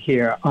headed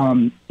here?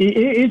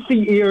 Is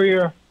the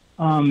area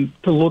to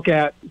look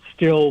at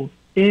still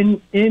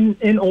in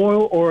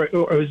oil, or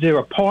is there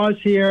a pause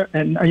here?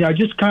 And I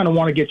just kind of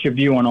want to get your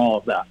view on all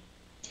of that.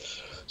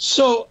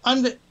 So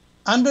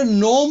under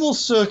normal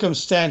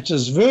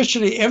circumstances,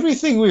 virtually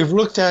everything we've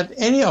looked at,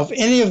 any of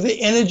the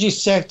energy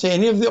sector,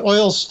 any of the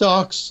oil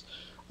stocks,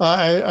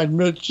 I'd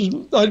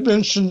mentioned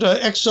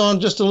Exxon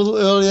just a little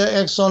earlier.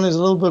 Exxon is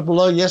a little bit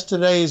below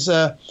yesterday's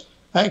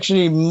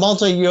actually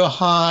multi-year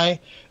high.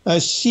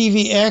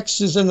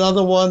 CVX is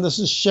another one. This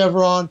is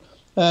Chevron.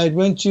 It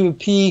went to a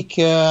peak.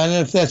 I don't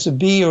know if that's a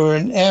B or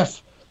an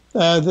F.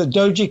 The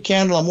doji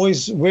candle, I'm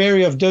always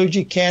wary of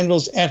doji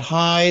candles at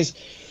highs.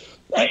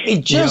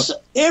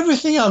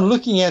 Everything I'm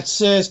looking at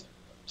says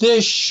there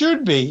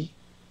should be,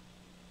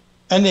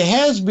 and there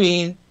has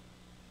been,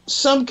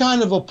 some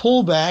kind of a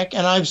pullback,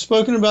 and I've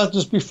spoken about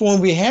this before,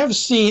 and we have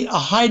seen a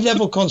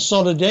high-level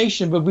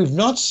consolidation, but we've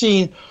not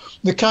seen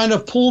the kind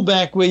of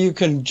pullback where you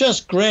can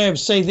just grab,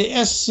 say,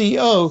 the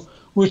SCO,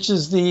 which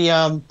is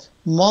the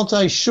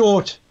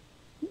multi-short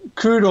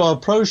crude oil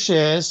pro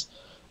shares,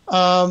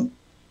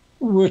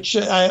 which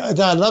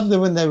I love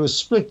them when they were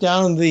split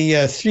down in the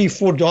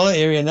 $3-4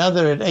 area. Now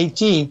they're at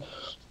 18.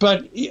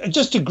 But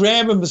just to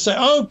grab them and say,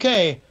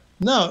 okay,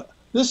 no,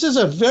 this is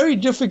a very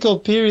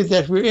difficult period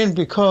that we're in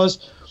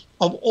because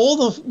of all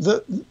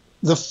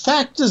the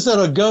factors that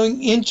are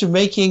going into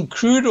making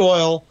crude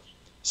oil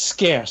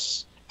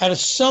scarce. At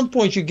some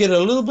point, you get a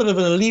little bit of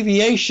an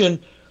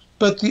alleviation,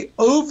 but the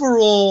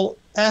overall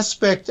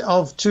aspect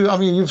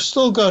you've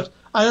still got,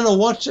 I don't know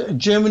what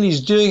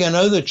Germany's doing. I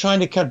know they're trying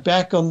to cut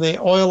back on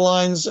their oil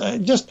lines,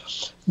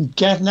 just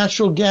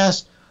natural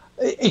gas.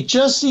 It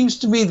just seems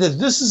to me that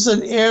this is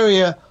an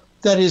area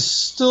that is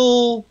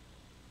still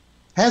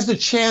has the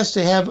chance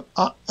to have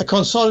a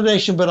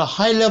consolidation, but a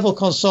high-level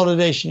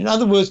consolidation. In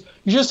other words,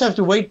 you just have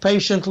to wait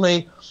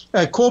patiently.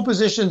 Core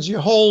positions you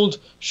hold,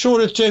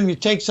 shorter term you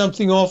take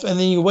something off, and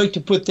then you wait to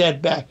put that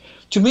back.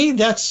 To me,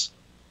 that's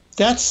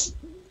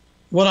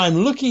what I'm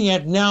looking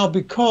at now,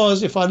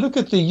 because if I look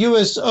at the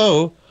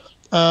USO,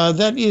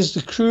 that is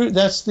the crude.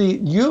 That's the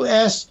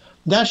U.S.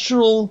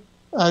 natural.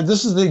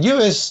 This is the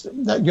U.S.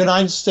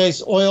 United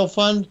States Oil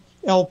Fund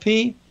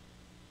 (LP).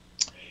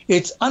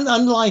 It's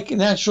unlike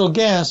natural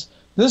gas.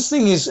 This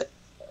thing is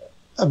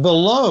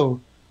below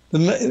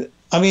the.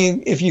 I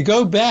mean, if you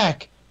go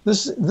back,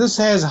 this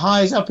has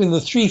highs up in the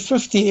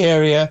 350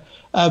 area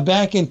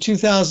back in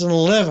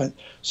 2011.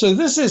 So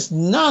this is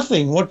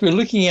nothing what we're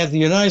looking at the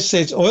United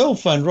States Oil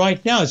Fund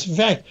right now. It's in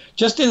fact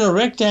just in a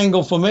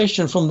rectangle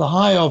formation from the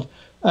high of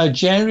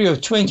January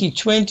of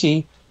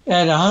 2020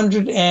 at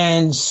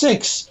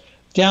 106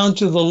 down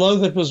to the low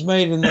that was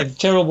made in that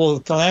terrible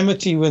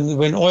calamity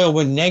when oil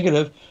went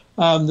negative.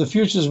 The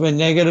futures went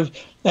negative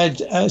at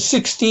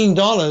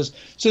 $16.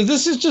 So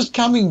this is just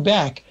coming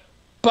back.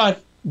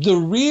 But the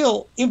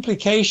real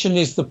implication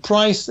is the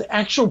price, the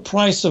actual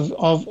price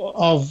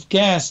of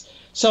gas,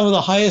 some of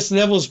the highest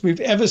levels we've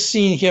ever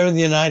seen here in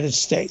the United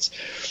States.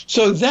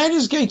 So that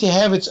is going to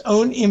have its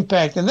own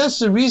impact. And that's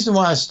the reason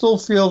why I still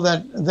feel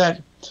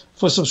that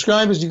for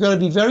subscribers, you've got to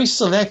be very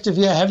selective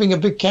here, having a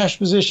big cash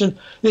position.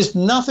 There's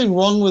nothing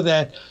wrong with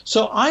that.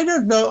 So I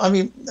don't know. I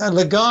mean,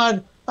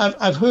 Lagarde,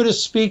 I've heard her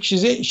speak.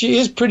 She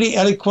is pretty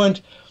eloquent,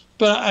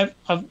 but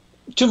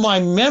to my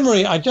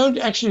memory, I don't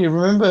actually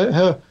remember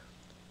her.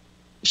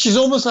 She's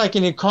almost like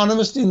an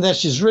economist in that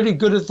she's really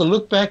good at the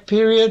look-back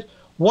period.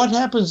 What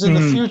happens in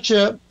the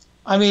future?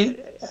 I mean,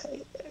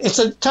 it's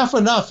tough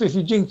enough if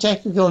you're doing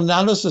technical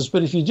analysis,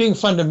 but if you're doing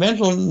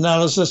fundamental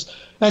analysis,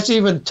 that's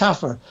even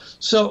tougher.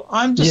 So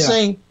I'm just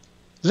saying,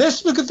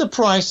 let's look at the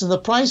price, and the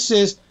price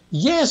says,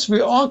 yes, we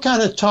are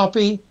kind of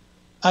toppy.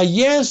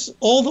 Yes,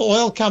 all the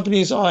oil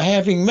companies are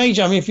having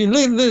major. I mean, if you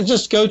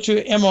just go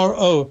to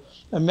MRO,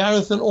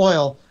 Marathon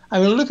Oil,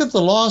 I mean, look at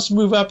the last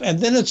move up, and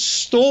then it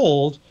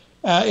stalled.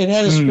 It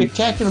had a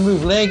spectacular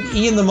move, leg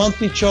E in the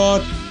monthly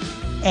chart,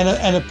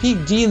 and a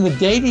peak D in the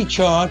daily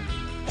chart,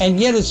 and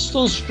yet it's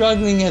still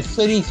struggling at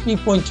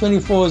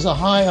 33.24 as a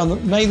high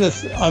on May the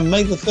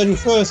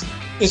 31st.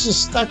 It's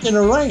just stuck in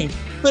a range,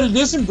 but it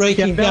isn't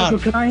breaking down.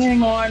 Can I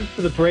hang on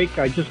for the break?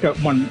 I just got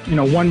one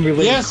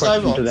related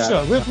question to that.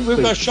 Sure.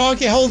 We've got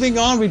Sharky holding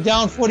on. We're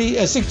down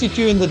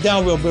 62 in the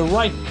Dow. We'll be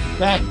right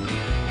back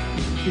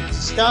to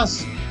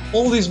discuss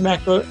all these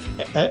macro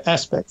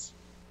aspects.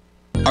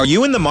 Are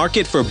you in the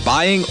market for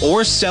buying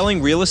or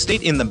selling real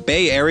estate in the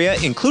Bay Area,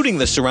 including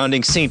the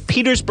surrounding St.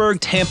 Petersburg,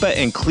 Tampa,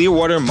 and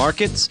Clearwater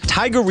markets?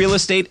 Tiger Real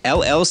Estate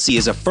LLC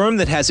is a firm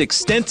that has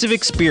extensive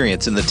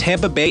experience in the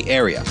Tampa Bay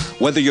area.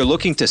 Whether you're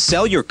looking to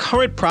sell your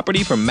current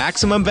property for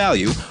maximum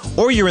value,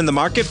 or you're in the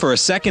market for a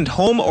second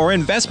home or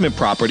investment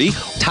property,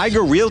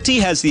 Tiger Realty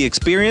has the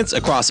experience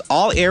across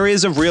all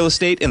areas of real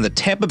estate in the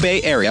Tampa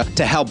Bay area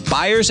to help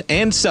buyers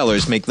and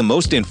sellers make the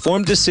most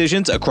informed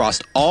decisions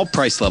across all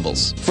price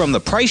levels. From the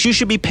price you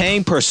should be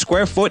paying per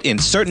square foot in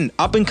certain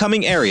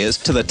up-and-coming areas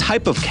to the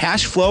type of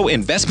cash flow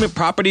investment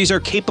properties are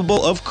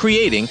capable of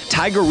creating,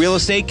 Tiger Real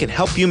Estate can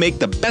help you make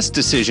the best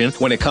decision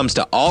when it comes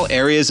to all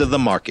areas of the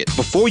market.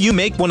 Before you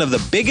make one of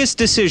the biggest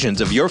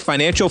decisions of your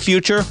financial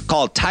future,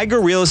 call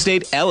Tiger Real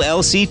Estate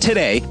LLC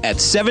today at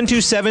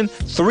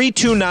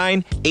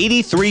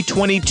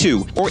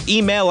 727-329-8322 or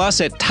email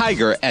us at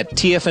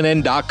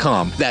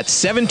tiger@tfnn.com. That's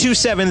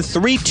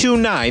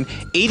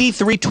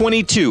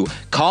 727-329-8322.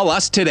 Call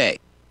us today.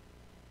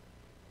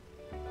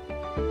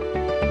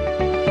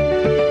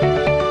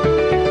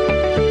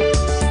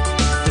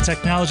 The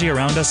technology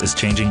around us is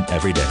changing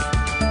every day.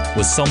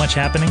 With so much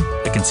happening,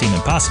 it can seem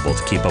impossible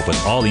to keep up with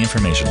all the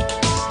information.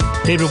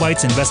 David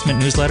White's investment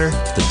newsletter,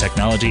 The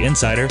Technology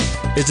Insider,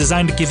 is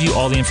designed to give you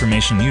all the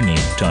information you need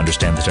to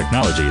understand the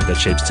technology that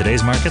shapes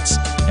today's markets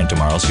and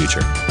tomorrow's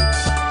future.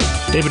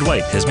 David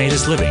White has made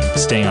his living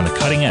staying on the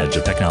cutting edge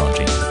of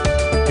technology.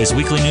 His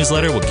weekly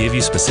newsletter will give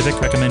you specific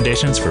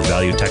recommendations for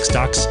value tech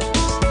stocks,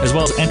 as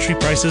well as entry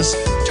prices,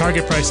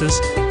 target prices,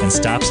 and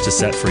stops to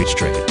set for each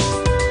trade.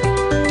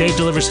 Dave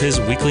delivers his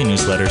weekly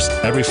newsletters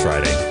every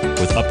Friday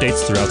with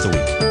updates throughout the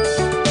week.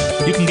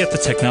 You can get the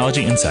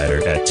Technology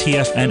Insider at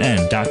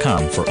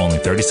TFNN.com for only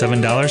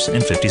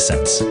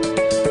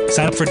 $37.50.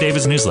 Sign up for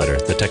David's newsletter,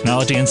 The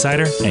Technology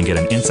Insider, and get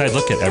an inside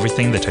look at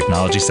everything the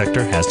technology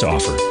sector has to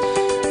offer.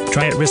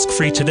 Try it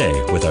risk-free today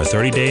with our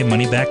 30-day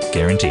money-back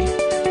guarantee.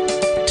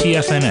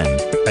 TFNN,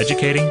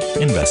 educating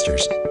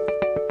investors.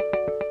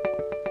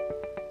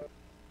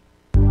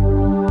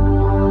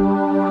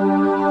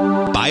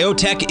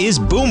 Biotech is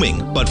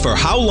booming, but for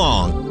how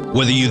long?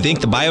 Whether you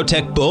think the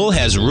biotech bull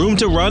has room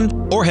to run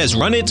or has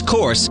run its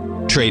course,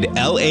 trade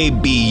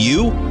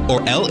LABU or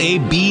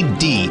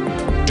LABD.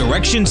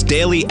 Direction's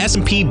daily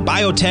S&P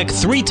Biotech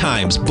 3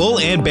 times bull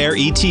and bear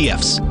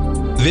ETFs.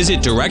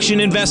 Visit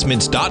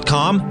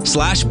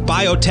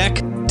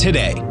directioninvestments.com/biotech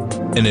today.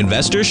 An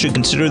investor should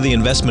consider the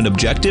investment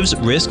objectives,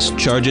 risks,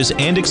 charges,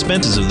 and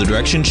expenses of the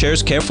Direction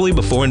shares carefully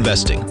before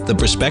investing. The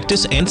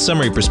prospectus and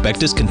summary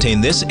prospectus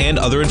contain this and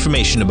other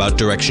information about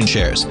Direction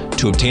shares.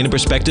 To obtain a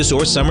prospectus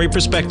or summary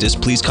prospectus,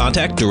 please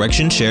contact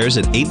Direction shares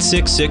at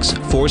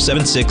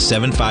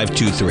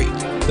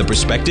 866-476-7523. The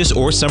prospectus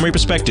or summary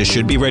prospectus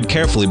should be read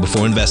carefully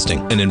before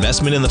investing. An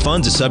investment in the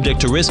funds is subject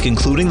to risk,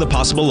 including the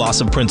possible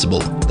loss of principal.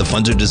 The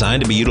funds are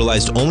designed to be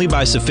utilized only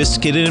by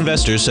sophisticated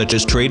investors such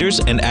as traders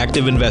and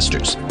active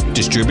investors.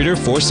 Distributor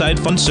Foreside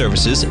Fund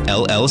Services,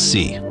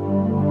 LLC.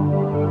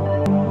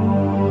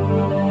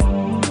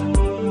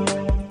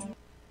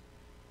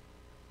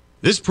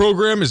 This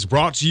program is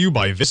brought to you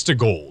by Vista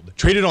Gold,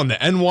 traded on the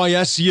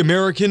NYSE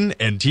American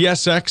and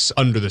TSX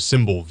under the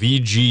symbol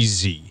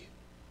VGZ.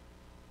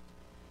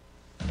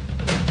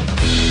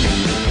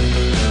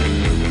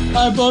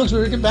 All right, folks,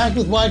 we're back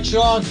with White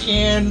Shark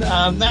in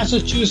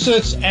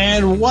Massachusetts,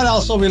 and what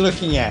else are we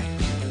looking at?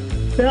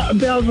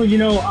 Basil,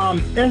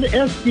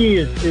 SD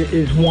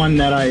is one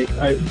that I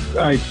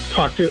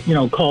talked to,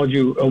 called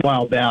you a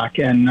while back,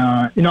 and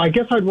I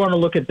guess I'd want to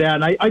look at that.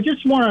 And I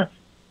just want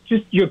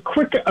to your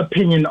quick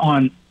opinion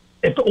on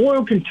if the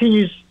oil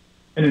continues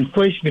and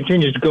inflation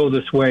continues to go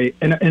this way,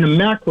 in a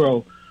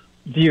macro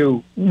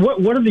view,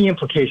 what are the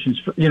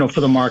implications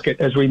for the market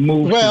as we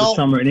move through the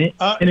summer and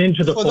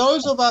into the fall? For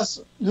those of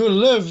us who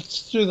lived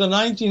through the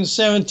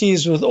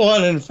 1970s with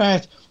oil, in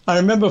fact, I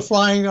remember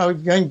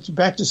going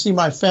back to see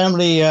my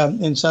family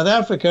in South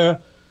Africa.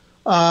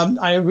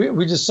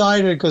 We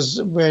decided,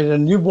 because we had a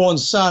newborn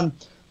son,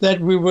 that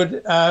we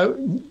would,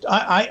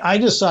 I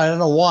decided, I don't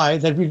know why,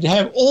 that we'd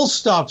have all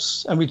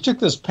stops, and we took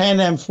this Pan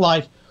Am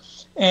flight,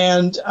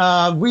 and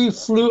we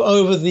flew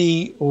over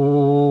the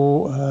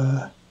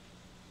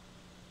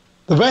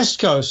west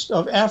coast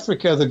of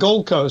Africa, the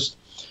Gold Coast,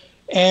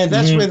 and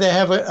that's where they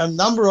have a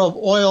number of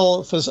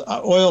oil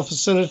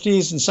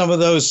facilities in some of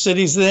those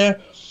cities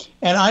there.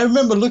 And I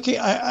remember looking.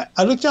 I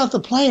looked out the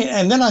plane,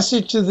 and then I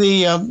said to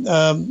the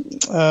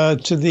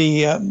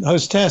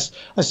hostess,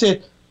 I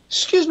said,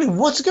 "Excuse me,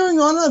 what's going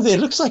on out there? It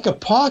looks like a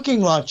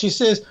parking lot." She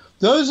says,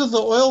 "Those are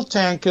the oil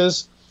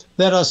tankers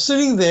that are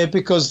sitting there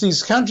because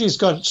these countries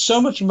got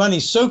so much money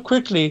so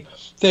quickly.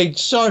 They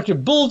started to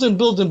build and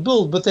build and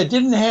build, but they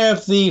didn't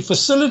have the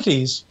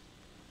facilities,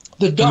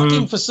 the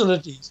docking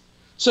facilities.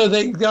 So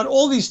they got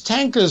all these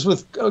tankers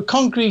with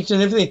concrete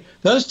and everything.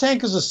 Those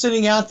tankers are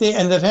sitting out there,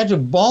 and they've had to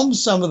bomb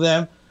some of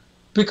them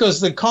because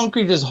the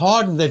concrete is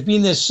hardened. They've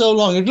been there so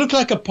long. It looked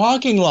like a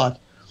parking lot."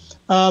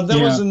 That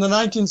was in the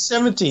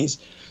 1970s.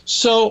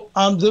 So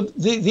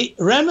the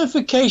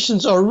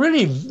ramifications are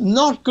really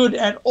not good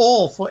at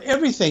all for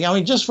everything. I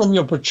mean, just from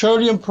your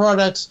petroleum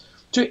products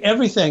to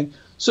everything.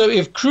 So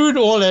if crude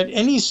oil at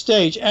any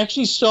stage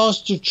actually starts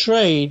to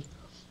trade,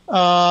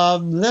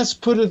 let's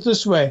put it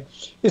this way,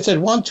 it's at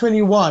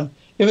 121.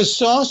 If it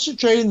starts to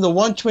trade in the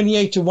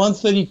 128 to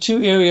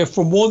 132 area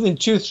for more than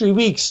 2-3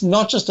 weeks,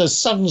 not just a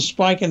sudden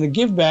spike and a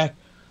give back,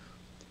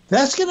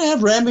 that's going to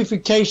have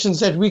ramifications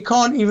that we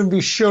can't even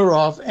be sure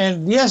of.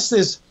 And yes,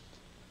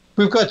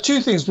 we've got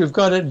two things. We've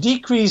got to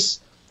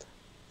decrease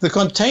the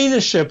container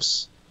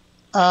ships.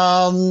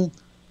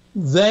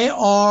 They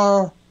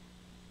are,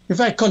 in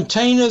fact,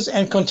 containers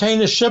and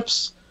container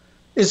ships.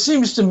 It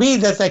seems to me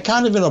that they're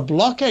kind of in a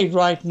blockade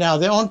right now.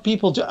 There aren't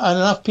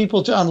enough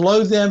people to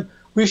unload them.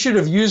 We should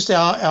have used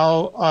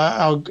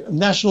our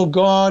National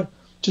Guard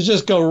to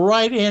just go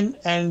right in,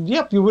 and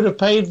yep, you would have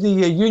paid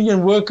the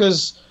union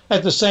workers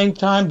at the same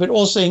time, but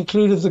also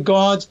included the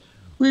guards.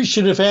 We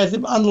should have had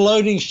them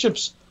unloading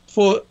ships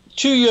for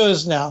 2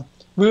 years now.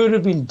 We would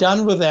have been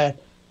done with that.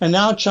 And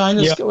now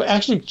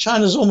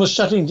China's almost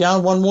shutting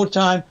down one more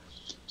time.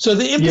 So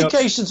the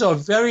implications are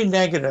very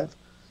negative.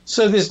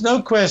 So there's no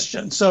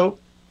question. So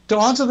to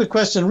answer the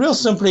question real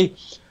simply,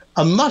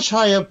 a much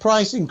higher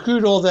price in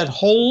crude oil that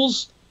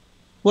holds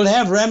will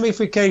have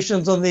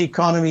ramifications on the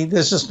economy.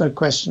 There's just no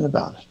question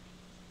about it.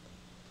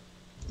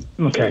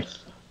 Okay.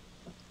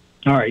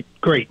 All right.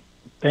 Great.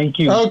 Thank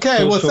you.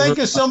 Okay. Well, thank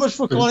you so much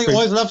for calling.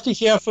 Always love to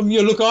hear from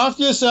you. Look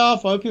after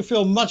yourself. I hope you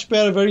feel much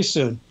better very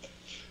soon.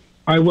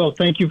 I will.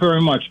 Thank you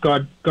very much.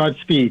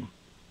 Godspeed.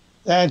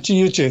 And to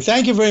you too.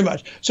 Thank you very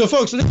much. So,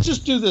 folks, let's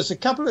just do this. A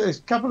couple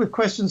of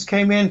questions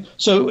came in.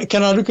 So,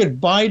 can I look at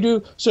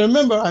Baidu? So,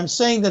 remember, I'm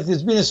saying that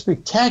there's been a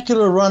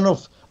spectacular run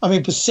of,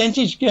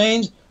 percentage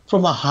gains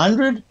from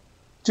 100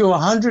 to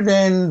 100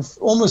 and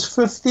almost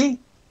 50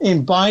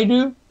 in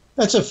Baidu.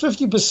 That's a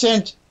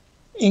 50%,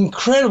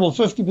 incredible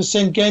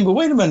 50% gain. But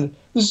wait a minute,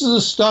 this is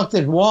a stock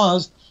that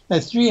was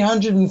at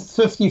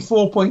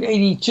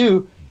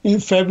 354.82 in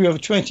February of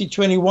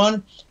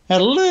 2021. Had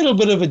a little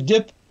bit of a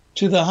dip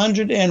to the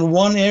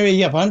 101 area.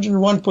 Yep,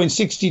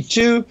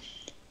 101.62.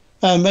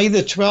 May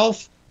the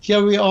 12th.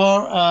 Here we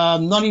are,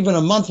 not even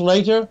a month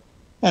later,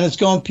 and it's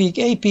gone peak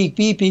A, peak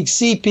B, peak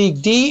C,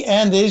 peak D,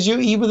 and there's your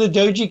E with a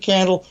doji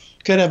candle.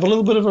 Could have a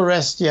little bit of a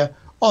rest here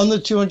on the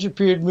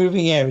 200-period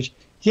moving average.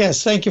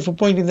 Yes, thank you for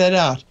pointing that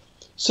out.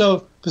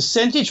 So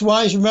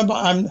percentage-wise, remember,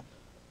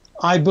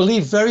 I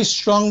believe very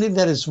strongly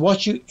that it's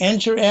what you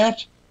enter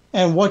at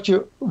and what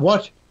you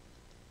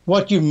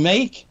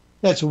make.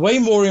 That's way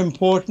more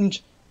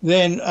important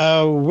than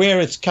where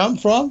it's come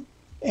from.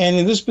 And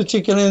in this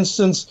particular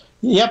instance,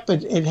 yep,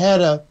 it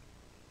had a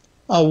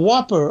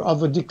whopper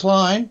of a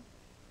decline.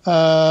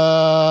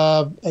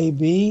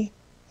 AB,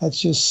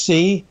 that's just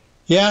C.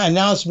 Yeah, and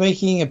now it's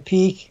making a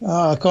peak.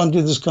 I can't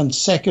do this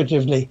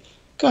consecutively.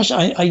 Gosh,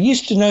 I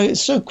used to know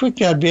so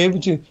quickly I'd be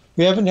able to.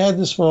 We haven't had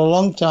this for a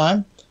long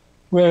time,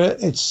 where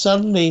it's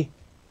suddenly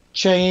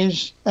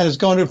changed and it's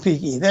gone to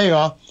peak E. There you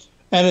are,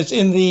 and it's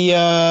in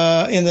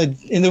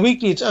the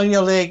weekly. It's only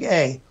a leg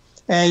A,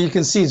 and you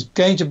can see it's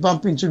going to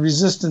bump into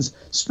resistance.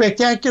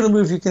 Spectacular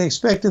move. You can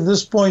expect at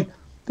this point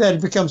that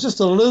it becomes just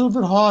a little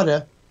bit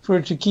harder for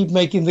it to keep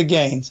making the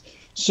gains.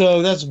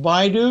 So that's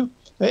Baidu.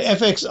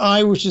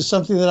 FXI, which is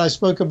something that I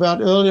spoke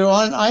about earlier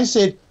on. I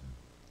said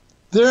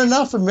there are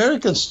enough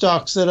American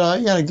stocks that are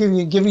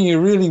giving you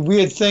really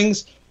weird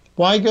things.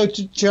 Why go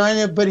to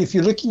China? But if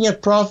you're looking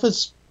at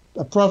profits,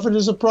 a profit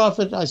is a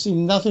profit. I see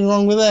nothing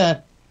wrong with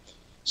that.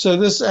 So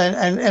this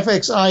and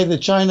FXI, the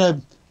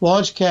China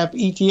large cap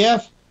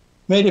ETF,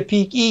 made a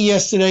peak E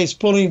yesterday. It's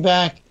pulling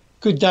back.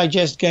 Could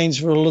digest gains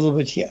for a little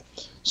bit here.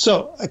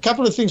 So a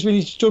couple of things we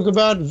need to talk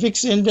about.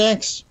 VIX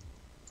index,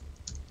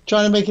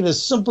 trying to make it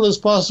as simple as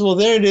possible.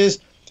 There it is.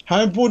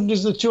 How important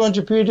is the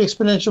 200-period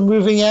exponential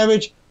moving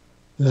average?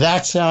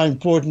 That's how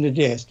important it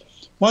is.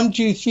 1,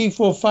 2, 3,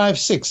 4, 5,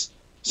 6.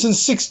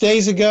 Since 6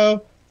 days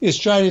ago, it's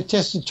trying to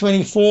test the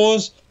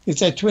 24s.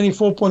 It's at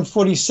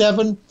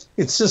 24.47.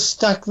 It's just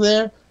stuck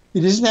there.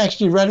 It isn't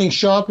actually running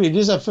sharply. It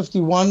is at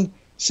 51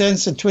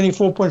 cents at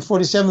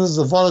 24.47. This is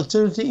the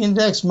volatility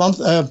index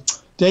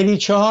daily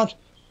chart.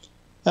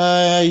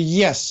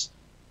 Yes.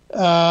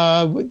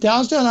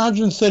 Dow's down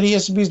 130,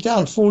 S&P's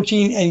down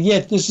 14, and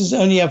yet this is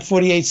only up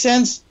 48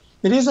 cents.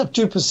 It is up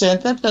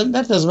 2%.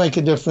 That does make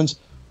a difference.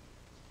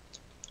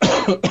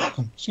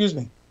 Excuse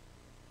me.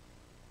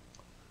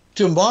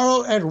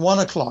 Tomorrow at 1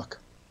 o'clock.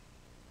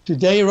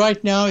 Today,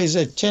 right now, is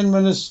at 10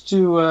 minutes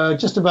to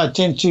just about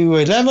 10 to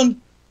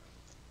 11.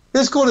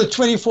 Let's call it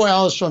 24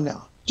 hours from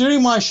now.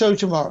 During my show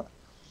tomorrow,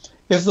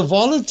 if the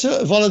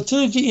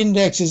volatility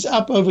index is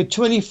up over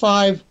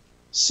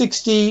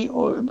 25.60,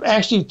 or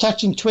actually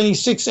touching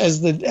 26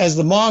 as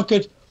the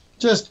market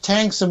just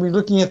tanks, and we're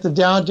looking at the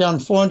Dow down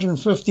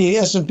 450,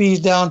 S&P's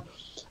down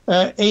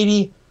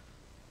 80,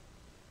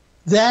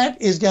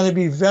 that is going to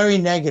be very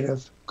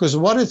negative, because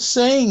what it's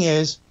saying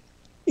is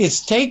it's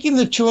taking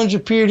the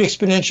 200-period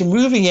exponential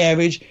moving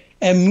average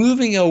and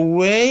moving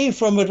away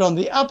from it on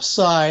the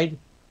upside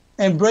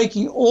and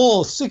breaking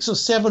all 6 or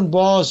 7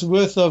 bars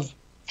worth of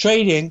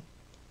trading,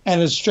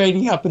 and it's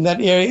trading up in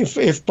that area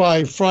if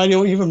by Friday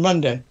or even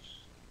Monday.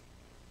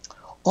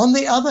 On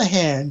the other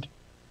hand,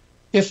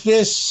 if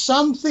there's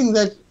something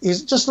that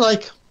is just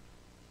like,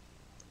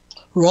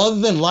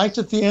 rather than light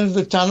at the end of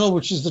the tunnel,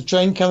 which is the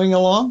train coming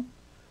along,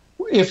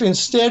 if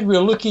instead we're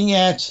looking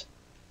at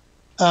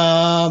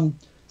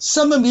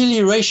some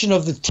amelioration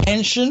of the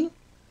tension,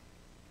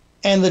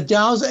 and the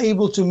Dow's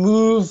able to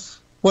move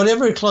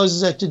whatever it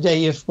closes at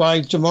today, if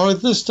by tomorrow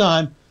at this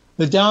time,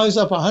 the Dow is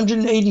up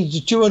 180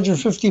 to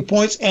 250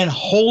 points and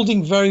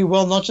holding very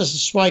well, not just a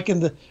spike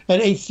at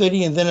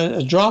 8:30 and then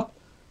a drop,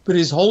 but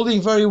is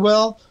holding very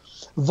well.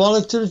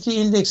 Volatility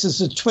index is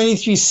at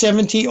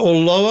 2370 or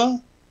lower.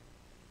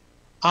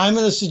 I'm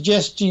going to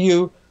suggest to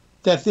you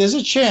that there's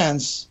a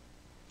chance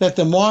that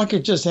the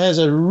market just has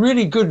a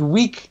really good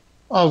week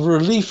of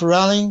relief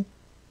rallying.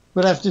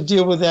 We'll have to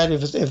deal with that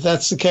if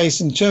that's the case,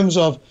 in terms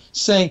of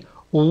saying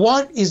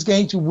what is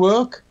going to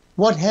work,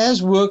 what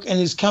has worked and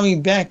is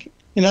coming back.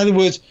 In other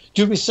words,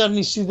 do we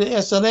suddenly see the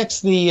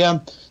SLX, the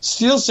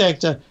steel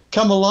sector,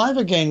 come alive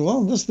again?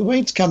 Well, this the way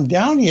it's come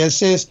down here. It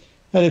says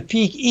at a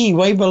peak E,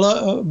 way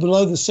below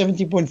the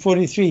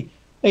 70.43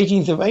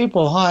 18th of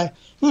April high.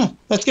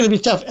 That's going to be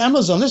tough.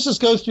 Amazon, let's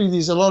just go through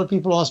these. A lot of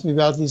people ask me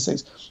about these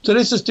things. So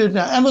let's just do it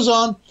now.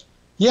 Amazon,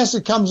 yes,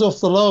 it comes off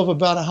the low of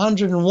about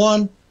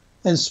 101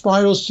 and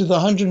spirals to the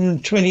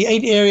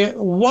 128 area.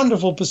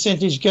 Wonderful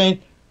percentage gain.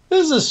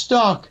 This is a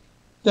stock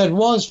that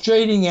was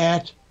trading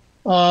at,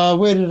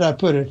 where did I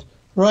put it?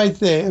 Right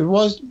there. It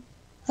was,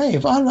 hey,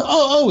 if I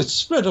it's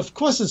split. Of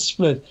course it's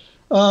split.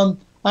 I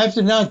have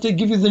to now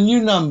give you the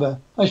new number.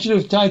 I should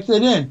have typed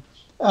that in.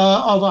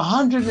 Of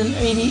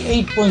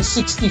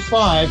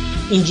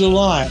 188.65 in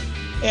July.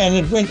 and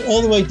it went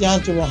all the way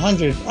down to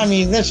 100. I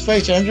mean, let's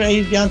face it,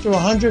 180 down to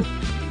 100.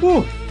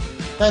 Whew,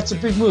 that's a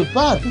big move.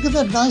 But look at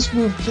that nice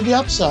move to the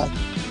upside.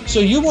 So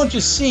you want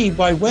to see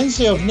by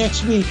Wednesday of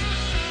next week,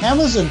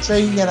 Amazon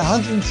trading at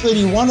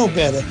 131 or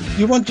better.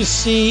 You want to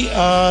see,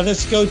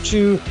 let's go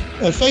to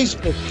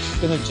Facebook.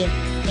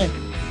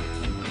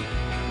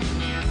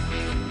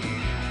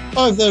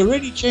 Oh, they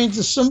already changed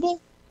the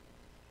symbol?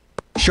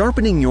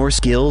 Sharpening your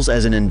skills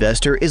as an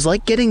investor is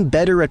like getting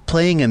better at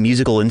playing a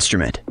musical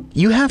instrument.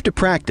 You have to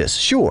practice,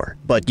 sure,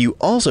 but you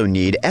also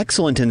need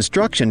excellent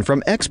instruction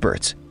from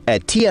experts.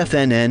 At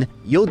TFNN,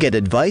 you'll get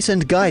advice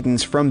and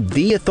guidance from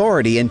the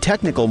authority in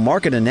technical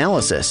market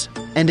analysis.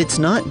 And it's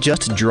not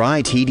just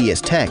dry,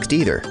 tedious text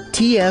either.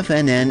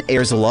 TFNN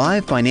airs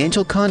live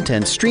financial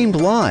content streamed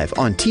live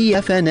on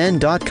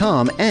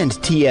TFNN.com and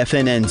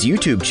TFNN's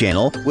YouTube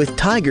channel with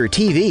Tiger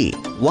TV,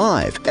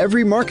 live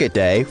every market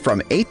day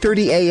from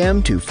 8:30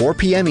 a.m. to 4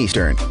 p.m.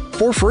 Eastern,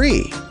 for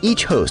free.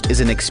 Each host is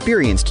an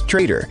experienced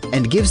trader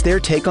and gives their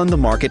take on the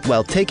market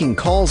while taking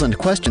calls and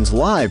questions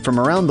live from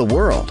around the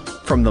world.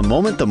 From the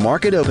moment the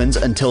market opens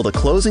until the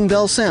closing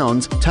bell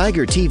sounds,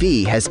 Tiger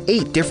TV has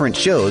 8 different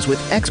shows with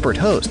expert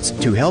hosts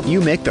to help you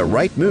make the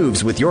right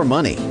moves with your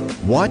money.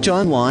 Watch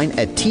online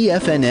at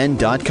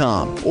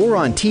TFNN.com or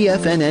on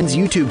TFNN's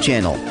YouTube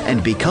channel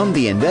and become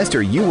the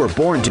investor you were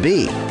born to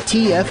be.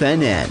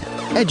 TFNN,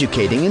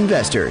 educating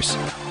investors.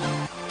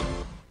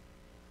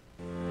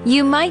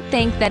 You might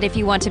think that if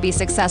you want to be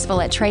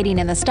successful at trading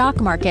in the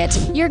stock market,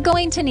 you're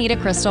going to need a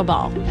crystal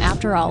ball.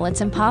 After all,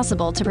 it's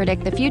impossible to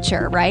predict the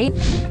future, right?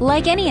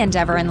 Like any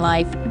endeavor in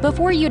life,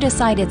 before you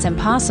decide it's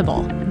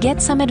impossible, get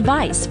some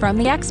advice from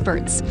the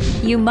experts.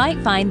 You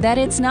might find that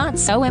it's not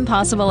so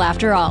impossible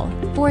after all.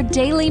 For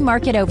daily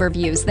market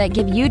overviews that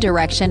give you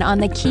direction on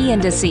the key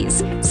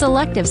indices,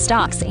 selective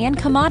stocks, and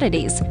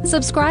commodities,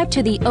 subscribe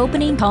to the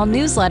Opening Call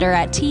newsletter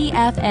at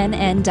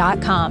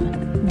TFNN.com.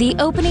 The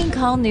Opening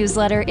Call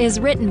newsletter is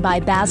written by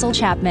Basil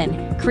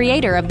Chapman,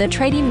 creator of the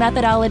trading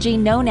methodology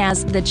known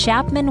as the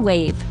Chapman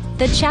Wave.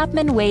 The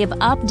Chapman Wave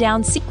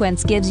up-down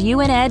sequence gives you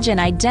an edge in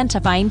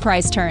identifying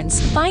price turns,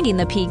 finding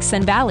the peaks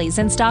and valleys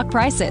in stock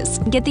prices.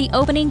 Get the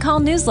Opening Call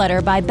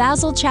newsletter by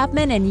Basil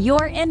Chapman in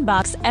your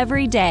inbox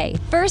every day.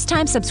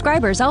 First-time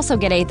subscribers also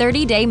get a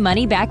 30-day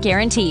money-back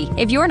guarantee.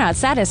 If you're not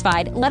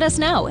satisfied, let us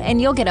know, and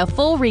you'll get a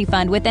full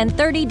refund within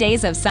 30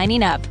 days of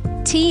signing up.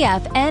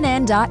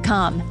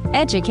 TFNN.com,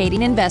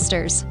 educating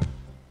investors.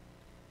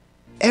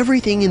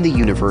 Everything in the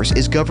universe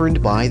is governed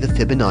by the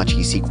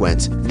Fibonacci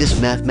sequence. This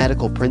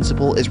mathematical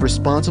principle is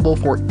responsible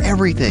for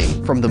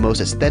everything from the most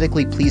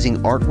aesthetically pleasing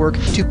artwork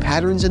to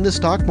patterns in the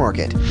stock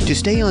market. To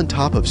stay on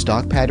top of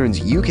stock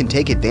patterns you can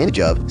take advantage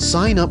of,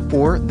 sign up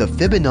for the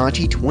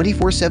Fibonacci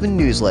 24/7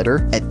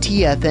 newsletter at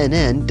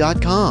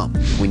TFNN.com.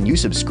 When you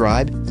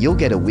subscribe, you'll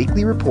get a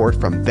weekly report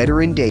from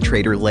veteran day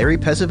trader Larry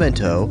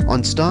Pesavento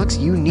on stocks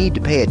you need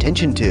to pay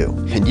attention to.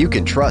 And you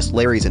can trust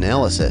Larry's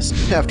analysis.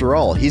 After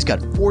all, he's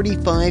got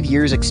 45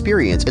 years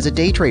experience as a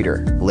day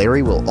trader.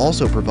 Larry will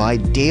also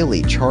provide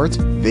daily charts,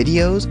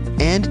 videos,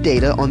 and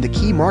data on the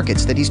key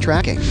markets that he's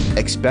tracking.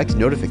 Expect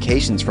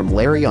notifications from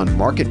Larry on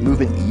market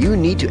movement you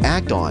need to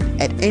act on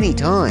at any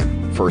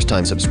time.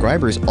 First-time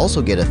subscribers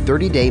also get a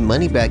 30-day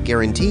money-back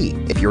guarantee.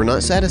 If you're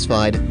not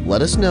satisfied,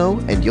 let us know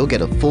and you'll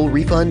get a full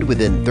refund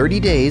within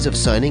 30 days of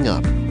signing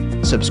up.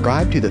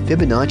 Subscribe to the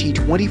Fibonacci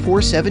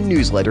 24/7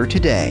 newsletter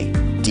today.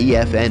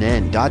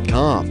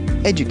 TFNN.com,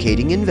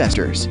 educating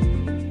investors.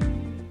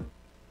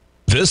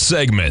 This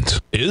segment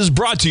is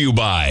brought to you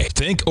by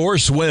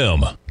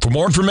Thinkorswim. For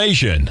more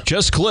information,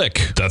 just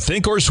click the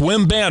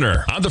Thinkorswim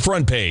banner on the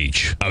front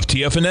page of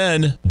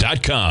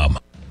TFNN.com.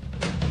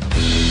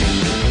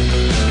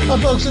 Well,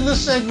 folks, in this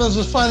segment,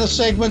 this final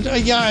segment,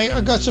 I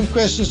got some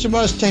questions.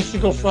 Tomorrow's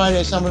Technical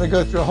Friday, so I'm going to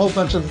go through a whole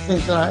bunch of the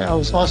things that I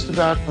was asked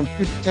about on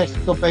a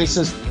technical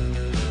basis.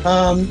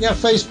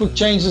 Facebook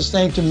changed its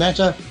name to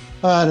Meta.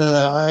 I don't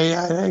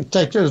know.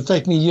 It'll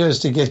take me years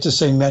to get to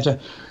say Meta.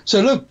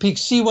 So look, peak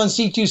C1,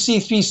 C2,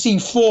 C3,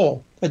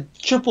 C4, a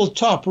triple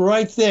top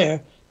right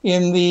there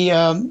in the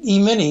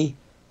E-mini,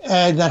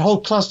 and that whole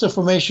cluster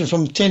formation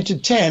from 10 to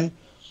 10,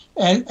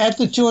 and at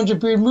the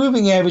 200-period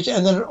moving average,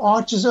 and then it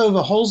arches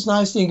over, holds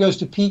nicely, and goes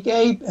to peak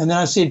A, and then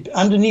I said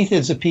underneath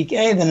it's a peak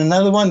A, then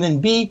another one, then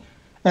B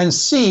and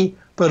C,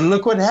 but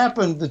look what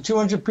happened. The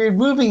 200-period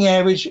moving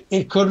average,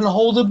 it couldn't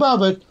hold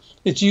above it.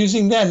 It's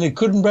using that, and it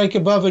couldn't break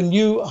above a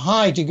new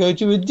high to go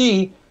to a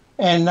D,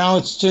 and now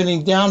it's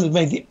turning down. It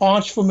made the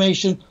arch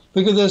formation.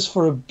 Look at this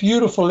for a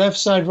beautiful left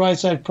side, right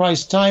side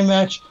price time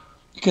match.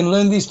 You can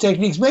learn these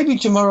techniques. Maybe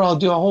tomorrow I'll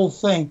do a whole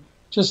thing,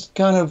 just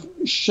kind of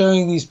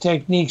showing these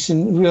techniques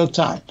in real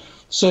time.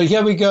 So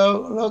here we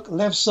go. Look,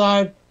 left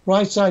side,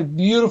 right side,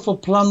 beautiful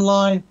plumb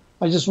line.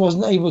 I just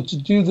wasn't able to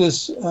do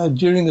this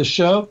during the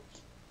show,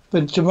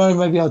 but tomorrow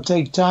maybe I'll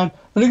take time.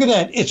 But look at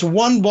that. It's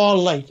 1 bar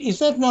late. Is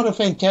that not a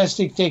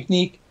fantastic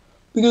technique?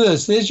 Look at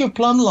this. There's your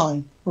plumb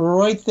line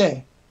right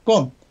there.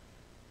 Boom.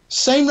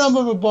 Same number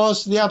of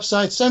bars to the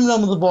upside, same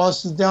number of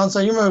bars to the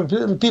downside. You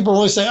remember people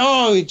always say,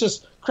 oh, it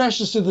just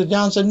crashes to the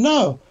downside.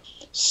 No.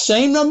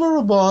 Same number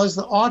of bars.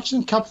 The arch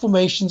and cup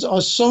formations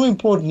are so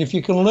important. If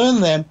you can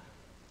learn them,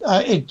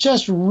 it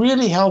just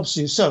really helps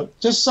you. So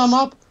just sum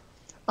up.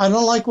 I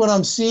don't like what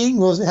I'm seeing.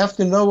 We'll have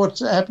to know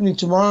what's happening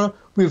tomorrow.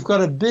 We've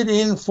got a bid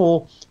in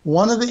for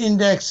one of the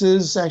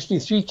indexes, actually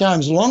 3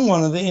 times long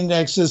one of the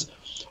indexes,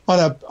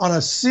 on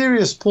a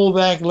serious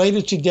pullback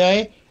later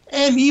today.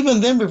 And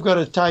even then, we've got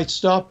a tight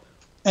stop.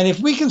 And if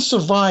we can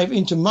survive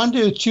into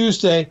Monday or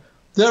Tuesday,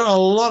 there are a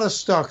lot of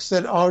stocks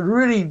that are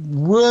really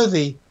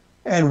worthy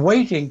and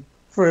waiting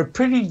for a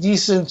pretty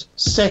decent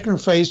second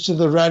phase to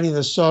the rally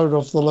that started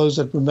off the lows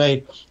that were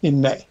made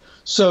in May.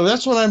 So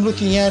that's what I'm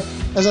looking at.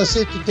 As I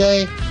said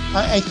today,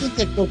 I think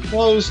that we'll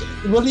close,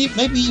 we'll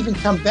maybe even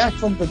come back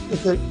from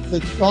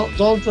the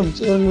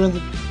doldrums earlier in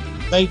the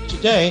May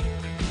today,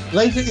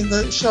 later in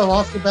the show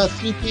after about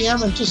 3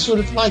 p.m. and just sort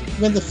of like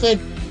when the Fed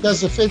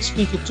does the Fed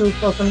speak at 2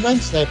 o'clock on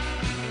Wednesday.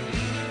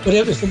 But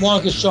if the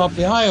market's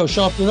sharply high or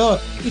sharply low,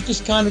 it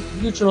just kind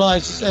of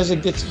neutralizes as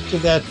it gets into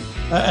that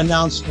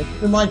announcement.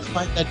 We might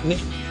find that.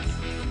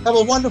 Have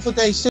a wonderful day.